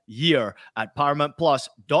ALLYEAR at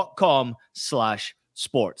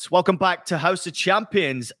paramountplus.com/sports. Welcome back to House of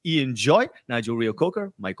Champions. Ian Joy, Nigel Rio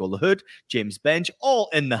Coker, Michael Lahoud, James Bench, all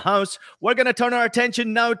in the house. We're going to turn our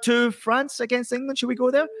attention now to France against England. Should we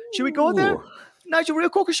go there? Should we go there? Nigel Rio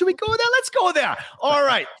Coker, should we go there? Let's go there. All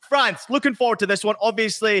right, France, looking forward to this one.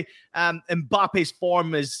 Obviously, Mbappe's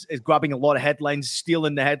form is grabbing a lot of headlines,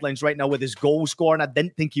 stealing the headlines right now with his goal scoring. I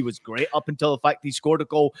didn't think he was great up until the fact he scored a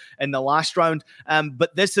goal in the last round.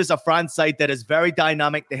 But this is a France side that is very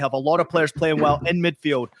dynamic. They have a lot of players playing well in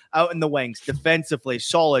midfield, out in the wings, defensively,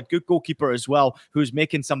 solid, good goalkeeper as well, who's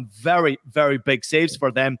making some very, very big saves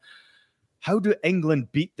for them. How do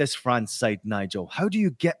England beat this France side, Nigel? How do you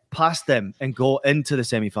get past them and go into the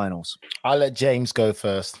semi-finals? I'll let James go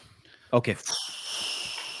first. Okay.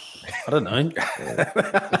 I don't know.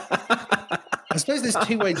 suppose there's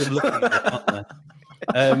two ways of looking at it, aren't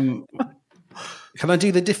there? Can I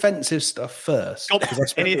do the defensive stuff first?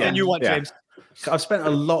 Anything you want, James. I've spent a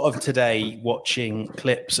lot of today watching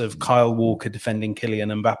clips of Kyle Walker defending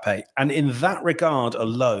Kylian Mbappe. And in that regard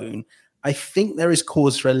alone, I think there is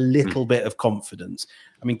cause for a little bit of confidence.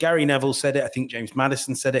 I mean, Gary Neville said it. I think James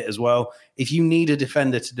Maddison said it as well. If you need a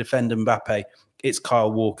defender to defend Mbappe, it's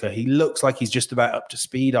Kyle Walker. He looks like he's just about up to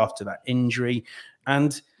speed after that injury.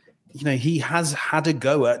 And, you know, he has had a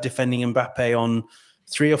go at defending Mbappe on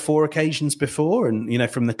 3 or 4 occasions before. And, you know,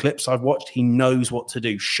 from the clips I've watched, he knows what to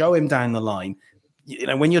do. Show him down the line. You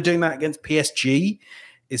know, when you're doing that against PSG,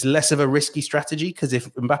 it's less of a risky strategy, because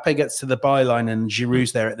if Mbappe gets to the byline and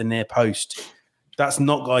Giroud's there at the near post, that's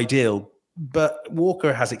not ideal. But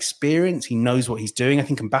Walker has experience. He knows what he's doing. I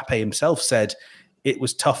think Mbappe himself said it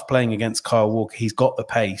was tough playing against Kyle Walker. He's got the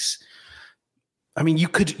pace. I mean, you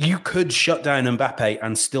could shut down Mbappe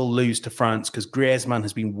and still lose to France, because Griezmann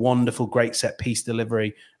has been wonderful, great set piece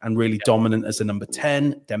delivery and really dominant as a number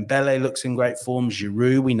 10. Dembele looks in great form.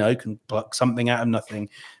 Giroud, we know, can pluck something out of nothing.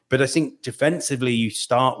 But I think defensively, you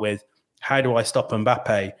start with, how do I stop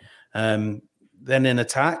Mbappe? Then in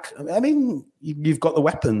attack, I mean, you've got the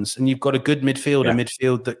weapons and you've got a good midfield, a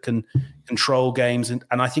midfield that can control games. And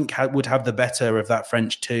I think would have the better of that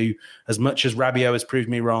French too. As much as Rabiot has proved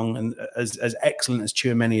me wrong, and as excellent as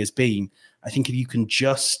Tchouaméni has been, I think if you can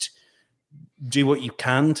just do what you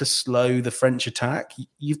can to slow the French attack,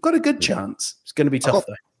 you've got a good chance. It's going to be tough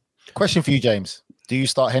though. Question for you, James. Do you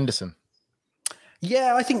start Henderson?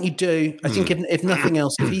 Yeah, I think you do. I think if nothing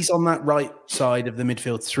else, if he's on that right side of the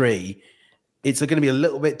midfield three, it's going to be a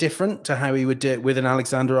little bit different to how he would do it with an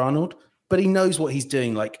Alexander-Arnold, but he knows what he's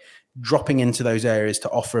doing, like dropping into those areas to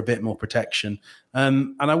offer a bit more protection.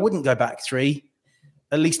 And I wouldn't go back 3,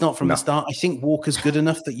 at least not from the start. I think Walker's good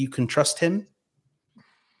enough that you can trust him.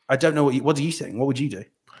 I don't know what do you think? What would you do?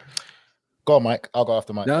 Go on, Mike. I'll go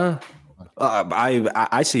after Mike. No.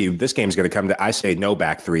 I see this game's going to come to, I say no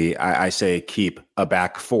back 3. I say keep a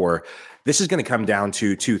back 4. This is going to come down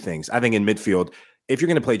to 2 things. I think in midfield, if you're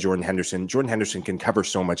going to play Jordan Henderson can cover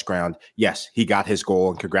so much ground. Yes, he got his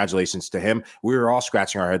goal, and congratulations to him. We were all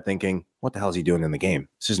scratching our head thinking, what the hell is he doing in the game?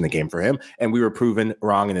 This isn't a game for him. And we were proven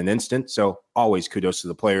wrong in an instant. So always kudos to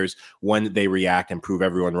the players when they react and prove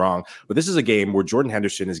everyone wrong. But this is a game where Jordan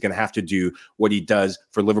Henderson is going to have to do what he does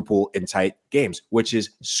for Liverpool in tight games, which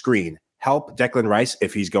is screen, help Declan Rice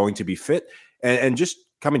if he's going to be fit. And just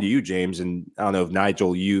coming to you, James, and I don't know if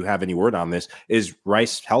Nigel, you have any word on this. Is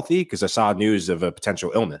Rice healthy? Because I saw news of a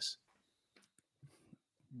potential illness.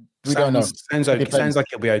 We don't know. Sounds like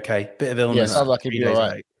he'll be okay. Bit of illness. Yeah, sounds like he'll be all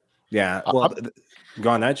right. Yeah. Well,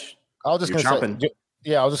 go on, Edge. I was just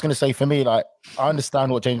going to say, for me, like, I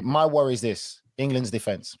understand what James. My worry is this: England's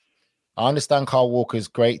defense. I understand Kyle Walker's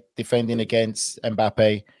great defending against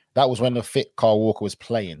Mbappe. That was when the fit Kyle Walker was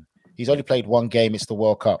playing. He's only played 1 game. It's the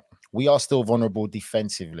World Cup. We are still vulnerable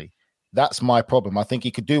defensively. That's my problem. I think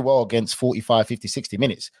he could do well against 45, 50, 60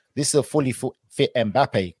 minutes. This is a fully fit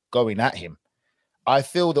Mbappe going at him. I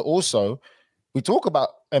feel that also, we talk about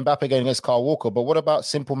Mbappe going against Kyle Walker, but what about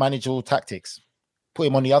simple manageable tactics? Put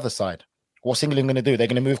him on the other side. What's England going to do? They're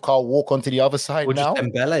going to move Kyle Walker onto the other side now? Just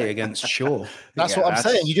Dembele against Shaw. That's what I'm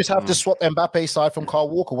saying. You just have to swap Mbappe's side from Kyle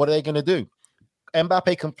Walker. What are they going to do?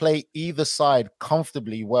 Mbappe can play either side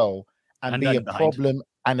comfortably well and be a problem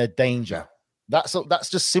and a danger. That's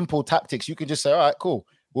just simple tactics. You can just say, all right, cool.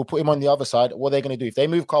 We'll put him on the other side. What are they going to do? If they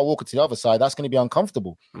move Kyle Walker to the other side, that's going to be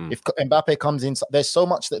uncomfortable. If Mbappe comes in, there's so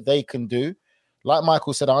much that they can do. Like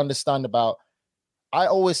Michael said, I understand about, I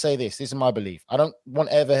always say this is my belief. I don't want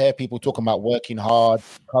to ever hear people talking about working hard,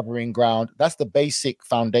 covering ground. That's the basic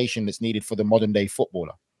foundation that's needed for the modern day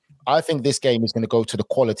footballer. I think this game is going to go to the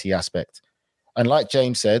quality aspect. And like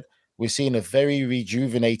James said, we're seeing a very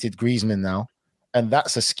rejuvenated Griezmann now. And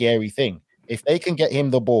that's a scary thing. If they can get him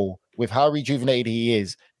the ball with how rejuvenated he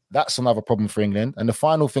is, that's another problem for England. And the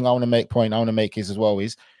final thing I want to make is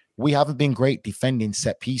we haven't been great defending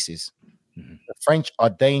set pieces. The French are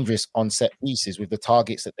dangerous on set pieces with the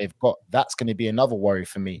targets that they've got. That's going to be another worry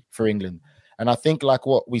for me, for England. And I think like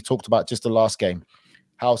what we talked about just the last game,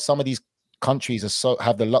 how some of these countries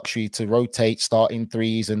have the luxury to rotate, starting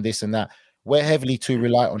 3s and this and that. We're heavily too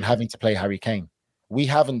reliant on having to play Harry Kane. We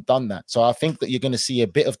haven't done that. So I think that you're going to see a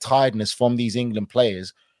bit of tiredness from these England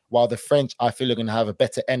players, while the French, I feel, are going to have a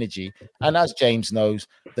better energy. And as James knows,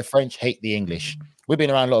 the French hate the English. We've been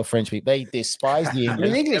around a lot of French people. They despise the English.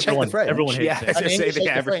 The English hate the French. Everyone hates it. And the English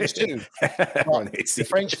hate the French too. The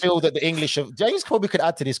French feel that the English... James probably could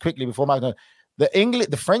add to this quickly before Mike.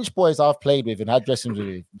 The French boys I've played with and had dressing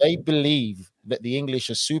rooms with, they believe that the English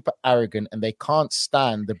are super arrogant and they can't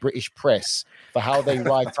stand the British press for how they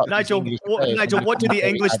write up. Nigel, what do the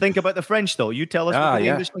English think about the French, though? You tell us what the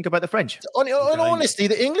English think about the French. In honesty,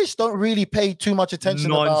 the English don't really pay too much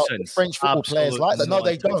attention about French football players like that. No,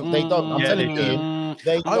 they don't. They don't. I'm telling you,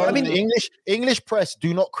 they don't. I mean, the English press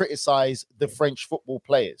do not criticize the French football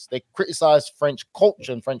players. They criticize French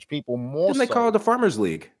culture and French people more. Didn't they call it the Farmers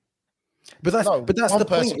League? But that's the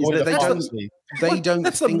point, is that they don't.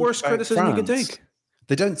 That's the worst criticism you could take.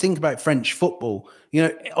 They don't think about French football. You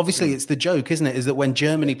know, obviously it's the joke, isn't it? Is that when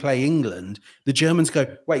Germany play England, the Germans go,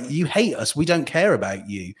 "Wait, you hate us? We don't care about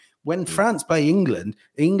you." When France play England,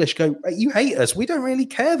 the English go, "Wait, you hate us? We don't really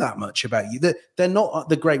care that much about you." They're not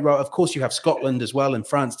the great right. Of course, you have Scotland as well, and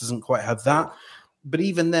France doesn't quite have that. But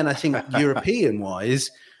even then, I think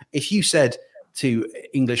European-wise, if you said to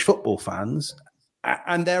English football fans,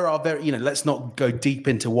 and there are let's not go deep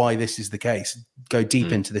into why this is the case, go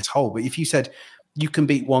deep into this hole. But if you said you can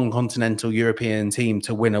beat one continental European team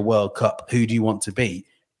to win a World Cup, who do you want to beat?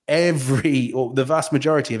 The vast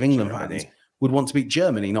majority of England fans would want to beat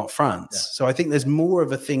Germany, not France. Yeah. So I think there's more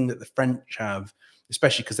of a thing that the French have,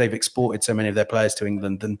 especially because they've exported so many of their players to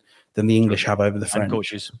England than the English have over the French.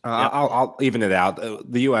 Coaches. I'll even it out.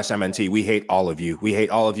 The USMNT, we hate all of you. We hate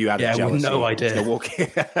all of you out of jealousy. No idea. So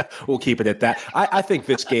we'll keep it at that. I think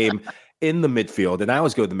this game in the midfield, and I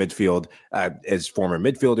always go to the midfield as former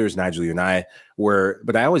midfielders, Nigel, you and I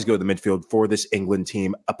but I always go to the midfield for this England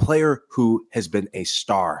team, a player who has been a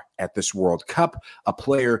star at this World Cup, a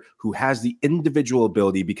player who has the individual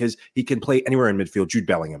ability because he can play anywhere in midfield, Jude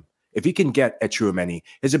Bellingham. If he can get at Tchouaméni,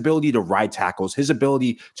 his ability to ride tackles, his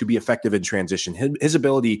ability to be effective in transition, his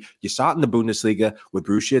ability, you saw it in the Bundesliga with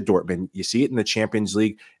Borussia Dortmund, you see it in the Champions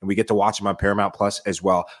League, and we get to watch him on Paramount Plus as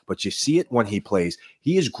well, but you see it when he plays.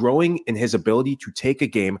 He is growing in his ability to take a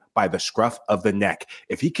game by the scruff of the neck.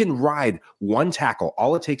 If he can ride one tackle,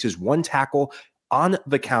 all it takes is one tackle on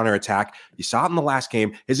the counterattack. You saw it in the last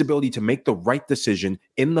game, his ability to make the right decision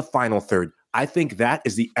in the final third. I think that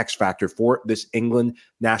is the X factor for this England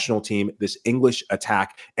national team, this English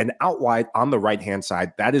attack. And out wide on the right-hand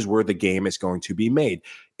side, that is where the game is going to be made.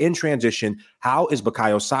 In transition, how is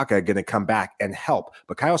Bukayo Saka going to come back and help?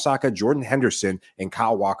 Bukayo Saka, Jordan Henderson, and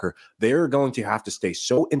Kyle Walker, they're going to have to stay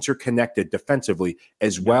so interconnected defensively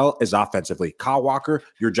as well as offensively. Kyle Walker,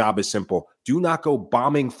 your job is simple. Do not go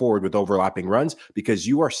bombing forward with overlapping runs because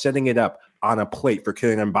you are setting it up on a plate for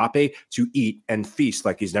Kylian Mbappe to eat and feast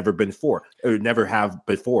like he's never have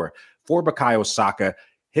before. For Bukayo Saka,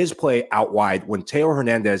 his play out wide when Theo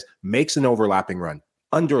Hernandez makes an underlapping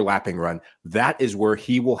run, that is where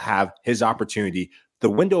he will have his opportunity. The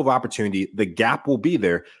window of opportunity, the gap will be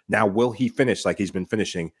there. Now, will he finish like he's been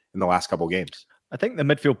finishing in the last couple of games? I think the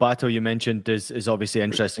midfield battle you mentioned is obviously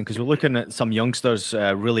interesting because we're looking at some youngsters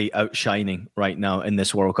really outshining right now in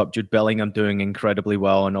this World Cup. Jude Bellingham doing incredibly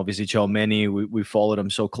well, and obviously Tchouaméni, we followed him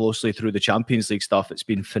so closely through the Champions League stuff. It's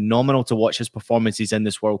been phenomenal to watch his performances in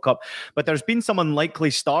this World Cup. But there's been some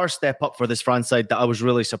unlikely stars step up for this France side that I was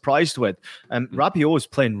really surprised with. Rabiot is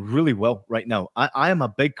playing really well right now. I am a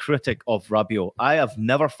big critic of Rabiot. I have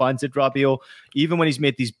never fancied Rabiot, even when he's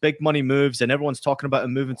made these big money moves and everyone's talking about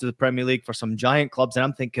him moving to the Premier League for some giant clubs, and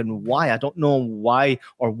I'm thinking, why? I don't know why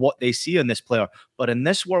or what they see in this player. But in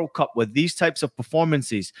this World Cup, with these types of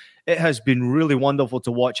performances, it has been really wonderful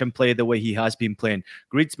to watch him play the way he has been playing.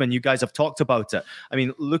 Griezmann, you guys have talked about it. I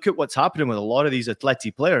mean, look at what's happening with a lot of these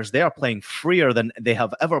Atleti players. They are playing freer than they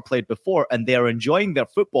have ever played before, and they are enjoying their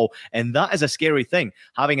football, and that is a scary thing.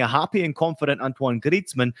 Having a happy and confident Antoine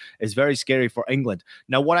Griezmann is very scary for England.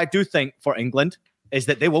 Now, what I do think for England is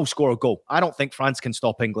that they will score a goal. I don't think France can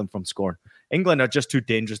stop England from scoring. England are just too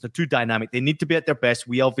dangerous. They're too dynamic. They need to be at their best.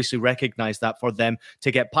 We obviously recognize that for them to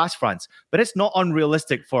get past France. But it's not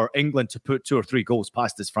unrealistic for England to put 2 or 3 goals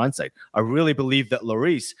past this France side. I really believe that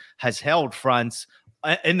Lloris has held France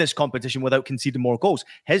in this competition without conceding more goals.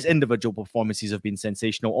 His individual performances have been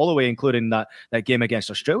sensational, all the way including that game against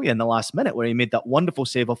Australia in the last minute where he made that wonderful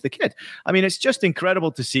save off the kid. I mean, it's just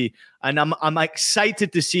incredible to see, and I'm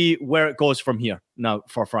excited to see where it goes from here now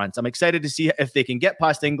for France. I'm excited to see if they can get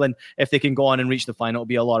past England, if they can go on and reach the final. It'll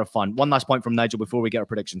be a lot of fun. One last point from Nigel before we get our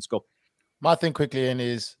predictions. Go. My thing quickly in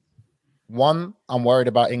is, one, I'm worried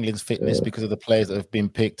about England's fitness because of the players that have been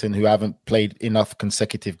picked and who haven't played enough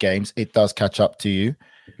consecutive games. It does catch up to you.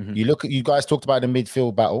 Mm-hmm. You guys talked about the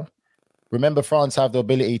midfield battle. Remember, France have the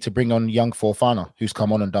ability to bring on young Fofana, who's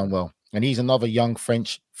come on and done well. And he's another young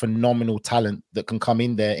French phenomenal talent that can come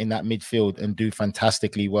in there in that midfield and do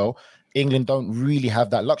fantastically well. England don't really have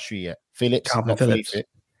that luxury yet. Phillips.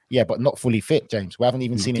 Yeah, but not fully fit, James. We haven't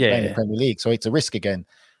even seen him play in the Premier League, so it's a risk again.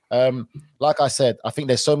 Like I said, I think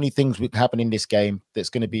there's so many things that happen in this game that's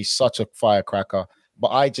going to be such a firecracker. But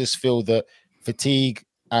I just feel that fatigue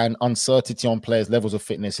and uncertainty on players' levels of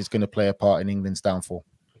fitness is going to play a part in England's downfall.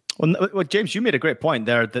 Well, James, you made a great point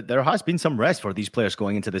there that there has been some rest for these players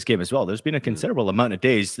going into this game as well. There's been a considerable amount of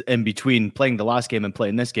days in between playing the last game and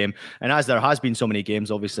playing this game. And as there has been so many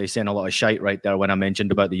games, obviously saying a lot of shite right there when I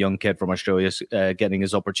mentioned about the young kid from Australia getting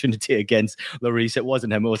his opportunity against Lloris. It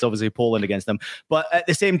wasn't him. It was obviously Poland against them. But at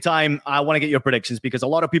the same time, I want to get your predictions because a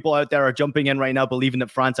lot of people out there are jumping in right now believing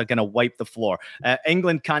that France are going to wipe the floor.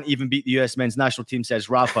 England can't even beat the US men's national team, says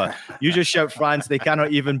Rafa. You just shout France. They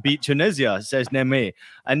cannot even beat Tunisia, says Neme.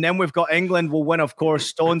 And then we've got England will win, of course.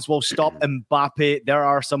 Stones will stop Mbappe. There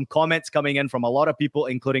are some comments coming in from a lot of people,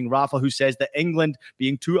 including Rafa, who says that England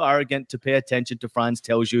being too arrogant to pay attention to France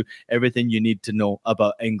tells you everything you need to know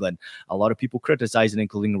about England. A lot of people criticizing,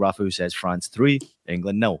 including Rafa, who says France 3,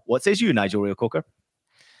 England no. What says you, Nigel Reo-Coker?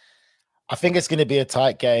 I think it's going to be a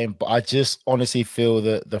tight game, but I just honestly feel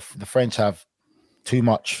that the French have too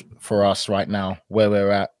much for us right now, where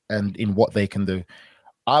we're at and in what they can do.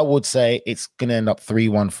 I would say it's going to end up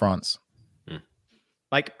 3-1 France.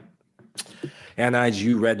 Mike? And as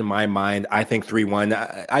you read my mind, I think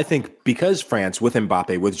 3-1. I think because France, with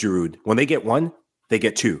Mbappe, with Giroud, when they get one, they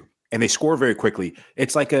get two. And they score very quickly.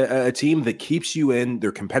 It's like a team that keeps you in.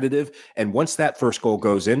 They're competitive. And once that first goal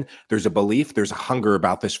goes in, there's a belief, there's a hunger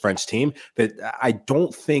about this French team that I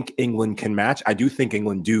don't think England can match. I do think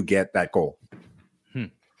England do get that goal.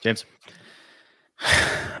 James?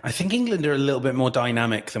 I think England are a little bit more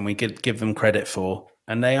dynamic than we could give them credit for.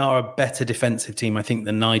 And they are a better defensive team, I think,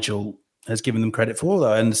 than Nigel has given them credit for,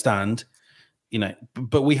 although I understand,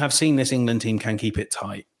 but we have seen this England team can keep it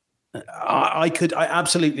tight. I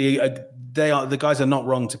absolutely, the guys are not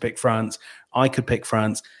wrong to pick France. I could pick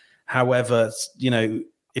France. However,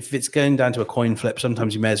 if it's going down to a coin flip,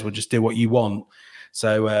 sometimes you may as well just do what you want.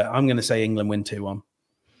 So I'm going to say England win 2-1.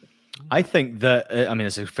 I think that,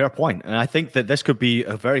 it's a fair point. And I think that this could be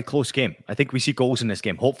a very close game. I think we see goals in this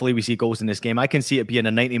game. Hopefully we see goals in this game. I can see it being a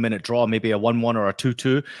 90-minute draw, maybe a 1-1 or a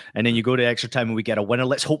 2-2. And then you go to extra time and we get a winner.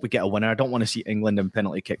 Let's hope we get a winner. I don't want to see England in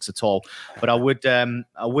penalty kicks at all. But I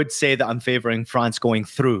would say that I'm favouring France going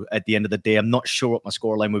through at the end of the day. I'm not sure what my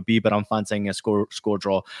scoreline would be, but I'm fancying a score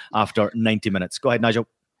draw after 90 minutes. Go ahead, Nigel.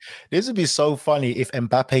 This would be so funny if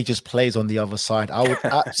Mbappe just plays on the other side. I would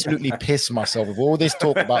absolutely piss myself with all this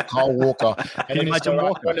talk about Kyle Walker. And then imagine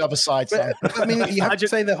Walker on the other side. But, you have to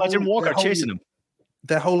say Walker chasing him.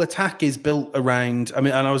 Their whole attack is built around. And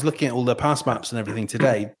I was looking at all the pass maps and everything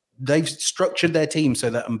today. They've structured their team so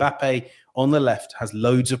that Mbappe on the left has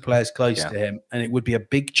loads of players close to him, and it would be a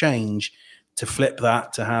big change to flip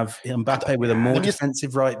that to have Mbappe with a more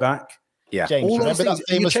defensive right back. Yeah, James, all remember those that things,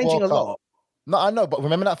 famous you're changing World a Cup? lot. No, I know, but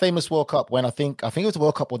remember that famous World Cup when I think it was the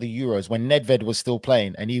World Cup or the Euros when Nedved was still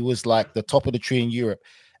playing and he was like the top of the tree in Europe.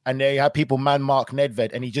 And they had people man mark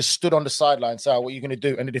Nedved and he just stood on the sideline and said, what are you going to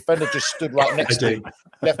do? And the defender just stood right next to him,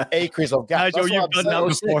 left acres of gap. Nigel, you've done that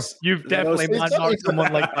before. You've definitely man marked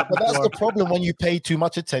someone like that. But that's the problem when you pay too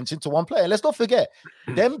much attention to one player. Let's not forget,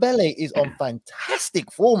 Dembele is on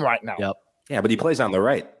fantastic form right now. Yep. Yeah, but he plays on the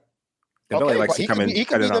right. Dembele likes to come in he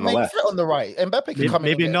could be the main threat on the right. Mbappe can come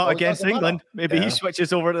in. Maybe not against England. Maybe he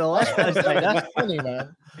switches over to the left. That's funny,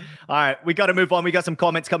 man. All right, we got to move on. We got some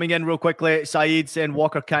comments coming in real quickly. Saeed saying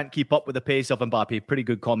Walker can't keep up with the pace of Mbappe. Pretty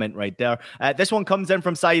good comment right there. This one comes in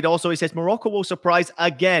from Saeed also. He says, Morocco will surprise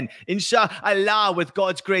again. Inshallah, with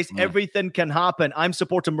God's grace, everything can happen. I'm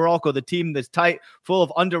supporting Morocco, the team that's tight, full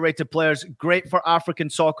of underrated players. Great for African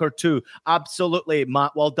soccer too. Absolutely,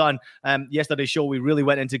 Matt. Well done. Yesterday's show, we really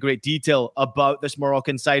went into great detail about this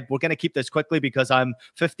Moroccan side. We're going to keep this quickly because I'm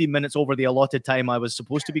 15 minutes over the allotted time I was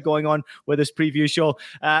supposed to be going on with this preview show.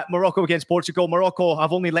 Morocco against Portugal. Morocco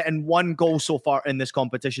have only let in one goal so far in this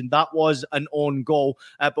competition. That was an own goal.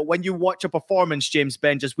 But when you watch a performance, James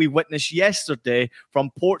Benge, as we witnessed yesterday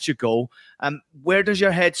from Portugal, where does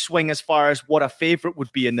your head swing as far as what a favourite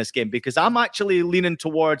would be in this game? Because I'm actually leaning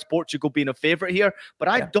towards Portugal being a favourite here, but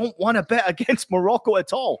I don't want to bet against Morocco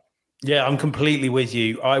at all. Yeah, I'm completely with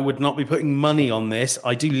you. I would not be putting money on this.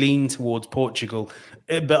 I do lean towards Portugal,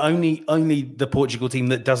 but only the Portugal team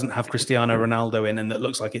that doesn't have Cristiano Ronaldo in and that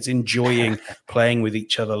looks like it's enjoying playing with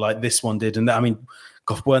each other like this one did. And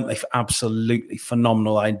God, weren't they absolutely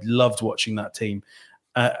phenomenal? I loved watching that team.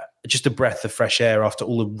 Just a breath of fresh air after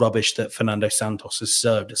all the rubbish that Fernando Santos has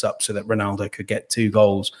served us up so that Ronaldo could get 2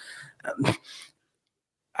 goals.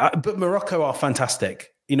 But Morocco are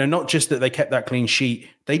fantastic. not just that they kept that clean sheet,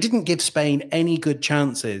 they didn't give Spain any good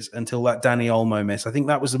chances until that Dani Olmo miss. I think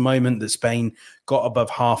that was the moment that Spain got above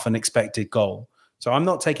half an expected goal. So I'm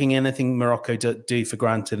not taking anything Morocco do for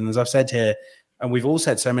granted. And as I've said here, and we've all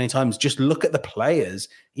said so many times, just look at the players.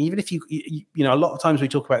 Even if you a lot of times we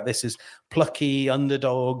talk about this as plucky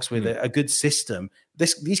underdogs with a good system.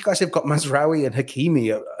 These guys have got Mazraoui and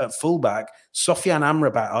Hakimi at fullback. Sofiane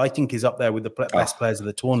Amrabat, I think, is up there with the best players of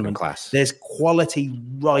the tournament. Class. There's quality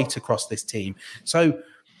right across this team. So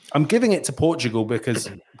I'm giving it to Portugal because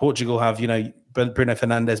Portugal have, Bruno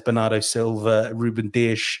Fernandes, Bernardo Silva, Ruben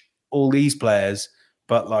Dias, all these players,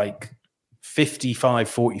 but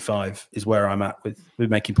 55-45 is where I'm at with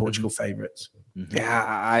making Portugal favourites.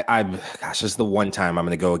 Yeah, this is the one time I'm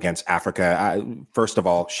going to go against Africa. First of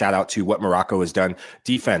all, shout out to what Morocco has done.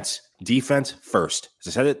 Defense first. As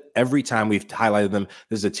I said it every time we've highlighted them,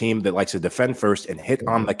 this is a team that likes to defend first and hit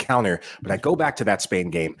on the counter. But I go back to that Spain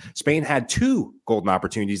game. Spain had 2 golden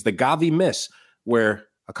opportunities. The Gavi miss, where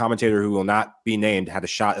a commentator who will not be named had a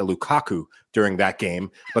shot at Lukaku during that game.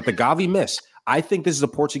 But the Gavi miss, I think this is a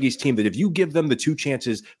Portuguese team that if you give them the 2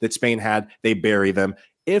 chances that Spain had, they bury them.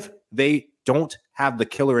 If they don't have the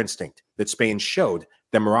killer instinct that Spain showed,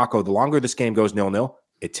 then Morocco, the longer this game goes 0-0,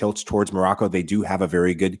 it tilts towards Morocco. They do have a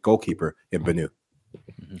very good goalkeeper in Banu.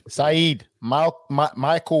 Saeed,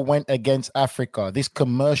 Michael went against Africa. This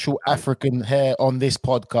commercial African hair on this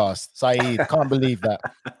podcast. Saeed, can't believe that.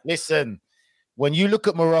 Listen, when you look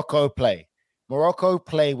at Morocco play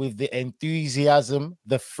with the enthusiasm,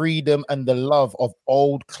 the freedom, and the love of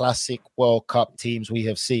old classic World Cup teams we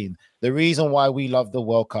have seen. The reason why we love the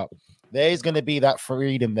World Cup. There is going to be that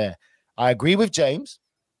freedom there. I agree with James.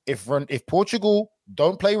 If Portugal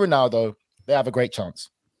don't play Ronaldo, they have a great chance.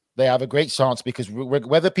 They have a great chance because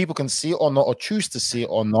whether people can see it or not, or choose to see it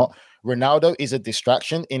or not, Ronaldo is a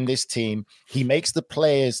distraction in this team. He makes the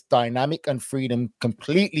players' dynamic and freedom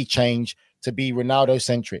completely change to be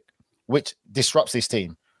Ronaldo-centric, which disrupts this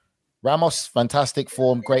team. Ramos, fantastic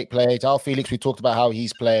form, great player. João Felix, we talked about how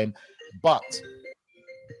he's playing. But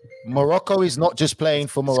Morocco is not just playing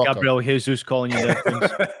for Morocco. It's Gabriel Jesus calling you there.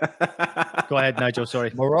 Go ahead, Nigel.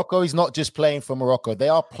 Sorry. Morocco is not just playing for Morocco. They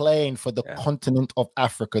are playing for the continent of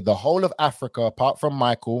Africa. The whole of Africa, apart from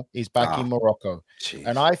Michael, is back in Morocco. Geez.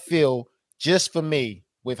 And I feel, just for me,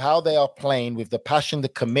 with how they are playing, with the passion, the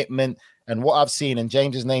commitment, and what I've seen, and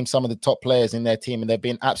James has named some of the top players in their team, and they've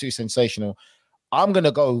been absolutely sensational. I'm going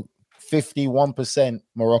to go 51%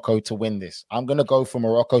 Morocco to win this. I'm going to go for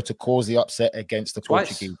Morocco to cause the upset against the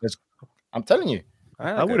Portuguese. I'm telling you.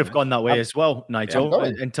 I would have gone that way as well, Nigel,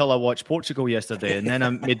 until I watched Portugal yesterday. And then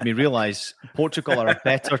it made me realize Portugal are a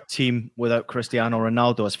better team without Cristiano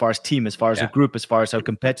Ronaldo as far as team, as far as a group, as far as how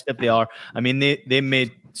competitive they are. I mean, they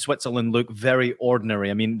made Switzerland look very ordinary.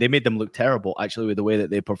 I mean, they made them look terrible, actually, with the way that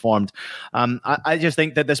they performed. I just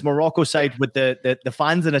think that this Morocco side with the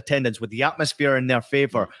fans in attendance, with the atmosphere in their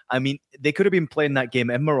favor, I mean, they could have been playing that game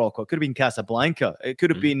in Morocco. It could have been Casablanca. It could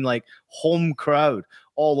have been like home crowd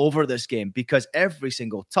all over this game, because every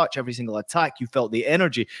single touch, every single attack, you felt the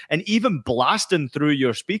energy. And even blasting through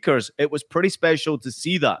your speakers, it was pretty special to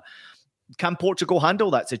see that. Can Portugal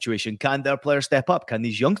handle that situation? Can their players step up? Can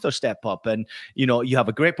these youngsters step up? And, you have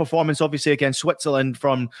a great performance, obviously, against Switzerland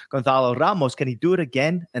from Gonzalo Ramos. Can he do it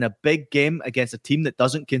again in a big game against a team that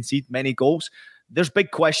doesn't concede many goals? There's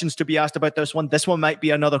big questions to be asked about this one. This one might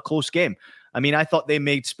be another close game. I mean, I thought they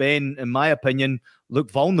made Spain, in my opinion,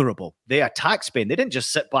 look vulnerable. They attacked Spain. They didn't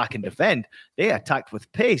just sit back and defend. They attacked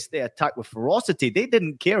with pace. They attacked with ferocity. They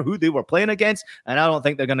didn't care who they were playing against. And I don't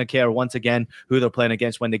think they're going to care, once again, who they're playing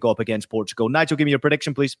against when they go up against Portugal. Nigel, give me your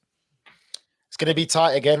prediction, please. It's going to be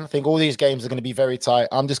tight again. I think all these games are going to be very tight.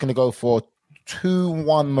 I'm just going to go for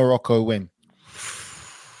 2-1 Morocco win.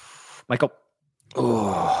 Michael.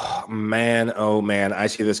 Oh man. I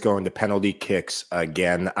see this going to penalty kicks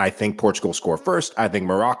again. I think Portugal score first. I think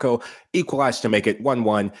Morocco equalize to make it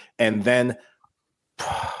 1-1. And then,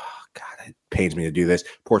 God, it pains me to do this.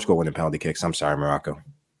 Portugal win in penalty kicks. I'm sorry, Morocco.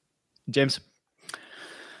 James.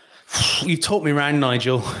 You taught me around,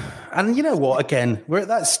 Nigel. And you know what? Again, we're at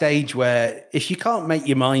that stage where if you can't make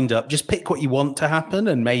your mind up, just pick what you want to happen,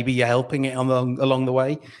 and maybe you're helping it along the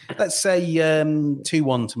way. Let's say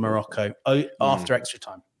 2-1 to Morocco after extra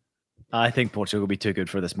time. I think Portugal will be too good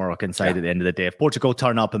for this Moroccan side at the end of the day. If Portugal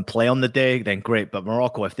turn up and play on the day, then great. But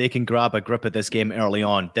Morocco, if they can grab a grip of this game early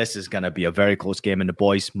on, this is going to be a very close game. And the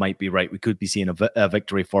boys might be right. We could be seeing a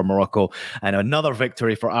victory for Morocco and another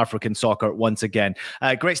victory for African soccer once again.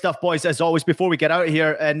 Great stuff, boys. As always, before we get out of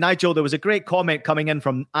here, Nigel, there was a great comment coming in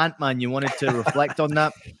from Ant-Man. You wanted to reflect on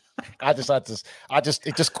that?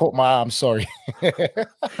 It just caught my eye. I'm sorry.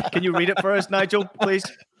 Can you read it for us, Nigel, please?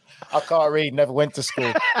 I can't read. Never went to school.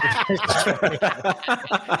 With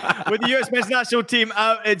the US men's national team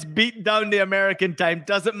out, it's beat down the American time.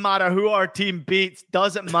 Doesn't matter who our team beats.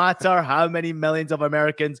 Doesn't matter how many millions of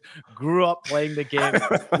Americans grew up playing the game.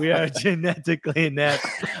 We are genetically inept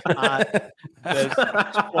at this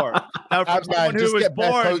sport. Now, from someone who was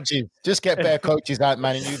born, just get better coaches out,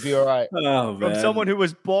 man, and you'd be all right. Oh, from someone who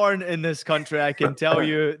was born in this country, I can tell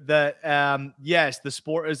you that yes, the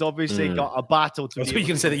sport has obviously got a battle to. So you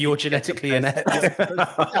can say that you're genetically inept.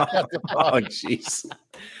 Oh, jeez.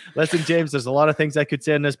 Listen, James, there's a lot of things I could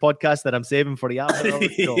say in this podcast that I'm saving for the after.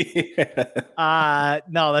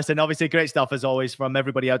 No, listen, obviously great stuff as always from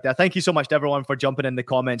everybody out there. Thank you so much to everyone for jumping in the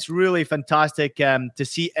comments. Really fantastic to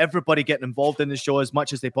see everybody getting involved in the show as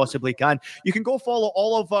much as they possibly can. You can go follow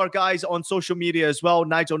all of our guys on social media as well.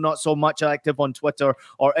 Nigel, not so much active on Twitter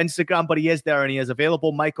or Instagram, but he is there and he is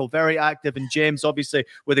available. Michael, very active. And James, obviously,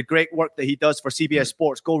 with the great work that he does for CBS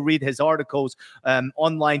Sports. Go read his articles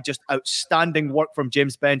online. Just outstanding work from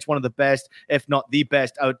James Bench, one of the best, if not the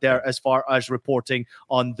best out there as far as reporting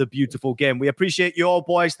on the beautiful game. We appreciate you all,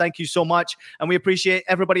 boys. Thank you so much. And we appreciate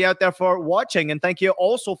everybody out there for watching. And thank you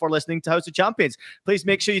also for listening to House of Champions. Please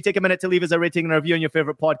make sure you take a minute to leave us a rating and a review on your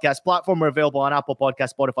favorite podcast platform. We're available on Apple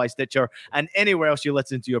Podcasts, Spotify, Stitcher, and anywhere else you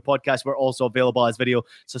listen to your podcast. We're also available as video,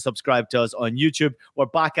 so subscribe to us on YouTube. We're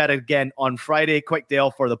back at it again on Friday. Quick deal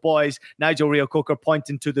for the boys. Nigel Reo-Coker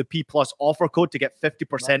pointing to the P Plus offer code to get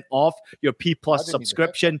 50% off your P Plus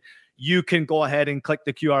subscription. You can go ahead and click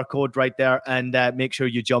the QR code right there and make sure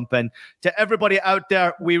you jump in. To everybody out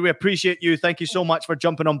there, we appreciate you. Thank you so much for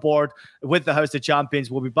jumping on board with the House of Champions.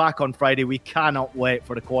 We'll be back on Friday. We cannot wait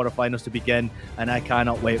for the quarterfinals to begin, and I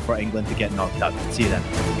cannot wait for England to get knocked out. See you then.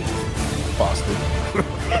 Bastard.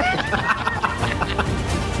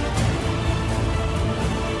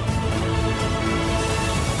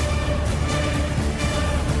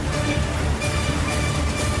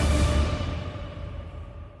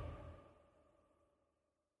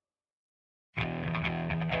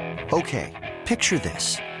 Okay, picture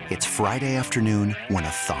this. It's Friday afternoon when a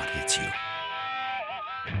thought hits you.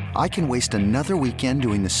 I can waste another weekend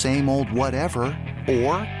doing the same old whatever,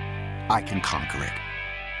 or I can conquer it.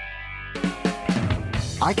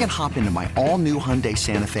 I can hop into my all-new Hyundai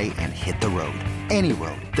Santa Fe and hit the road. Any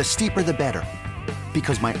road. The steeper, the better.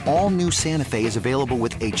 Because my all-new Santa Fe is available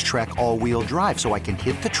with H-Track all-wheel drive, so I can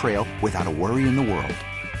hit the trail without a worry in the world.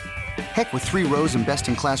 Heck, with 3 rows and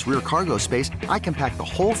best-in-class rear cargo space, I can pack the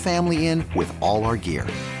whole family in with all our gear.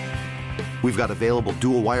 We've got available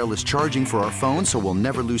dual wireless charging for our phones, so we'll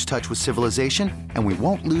never lose touch with civilization, and we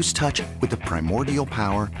won't lose touch with the primordial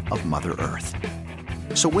power of Mother Earth.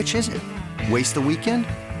 So which is it? Waste the weekend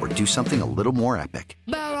or do something a little more epic?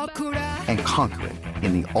 And conquer it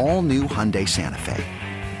in the all-new Hyundai Santa Fe.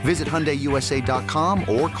 Visit HyundaiUSA.com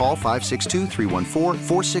or call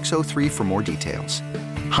 562-314-4603 for more details.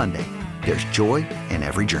 Hyundai, there's joy in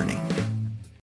every journey.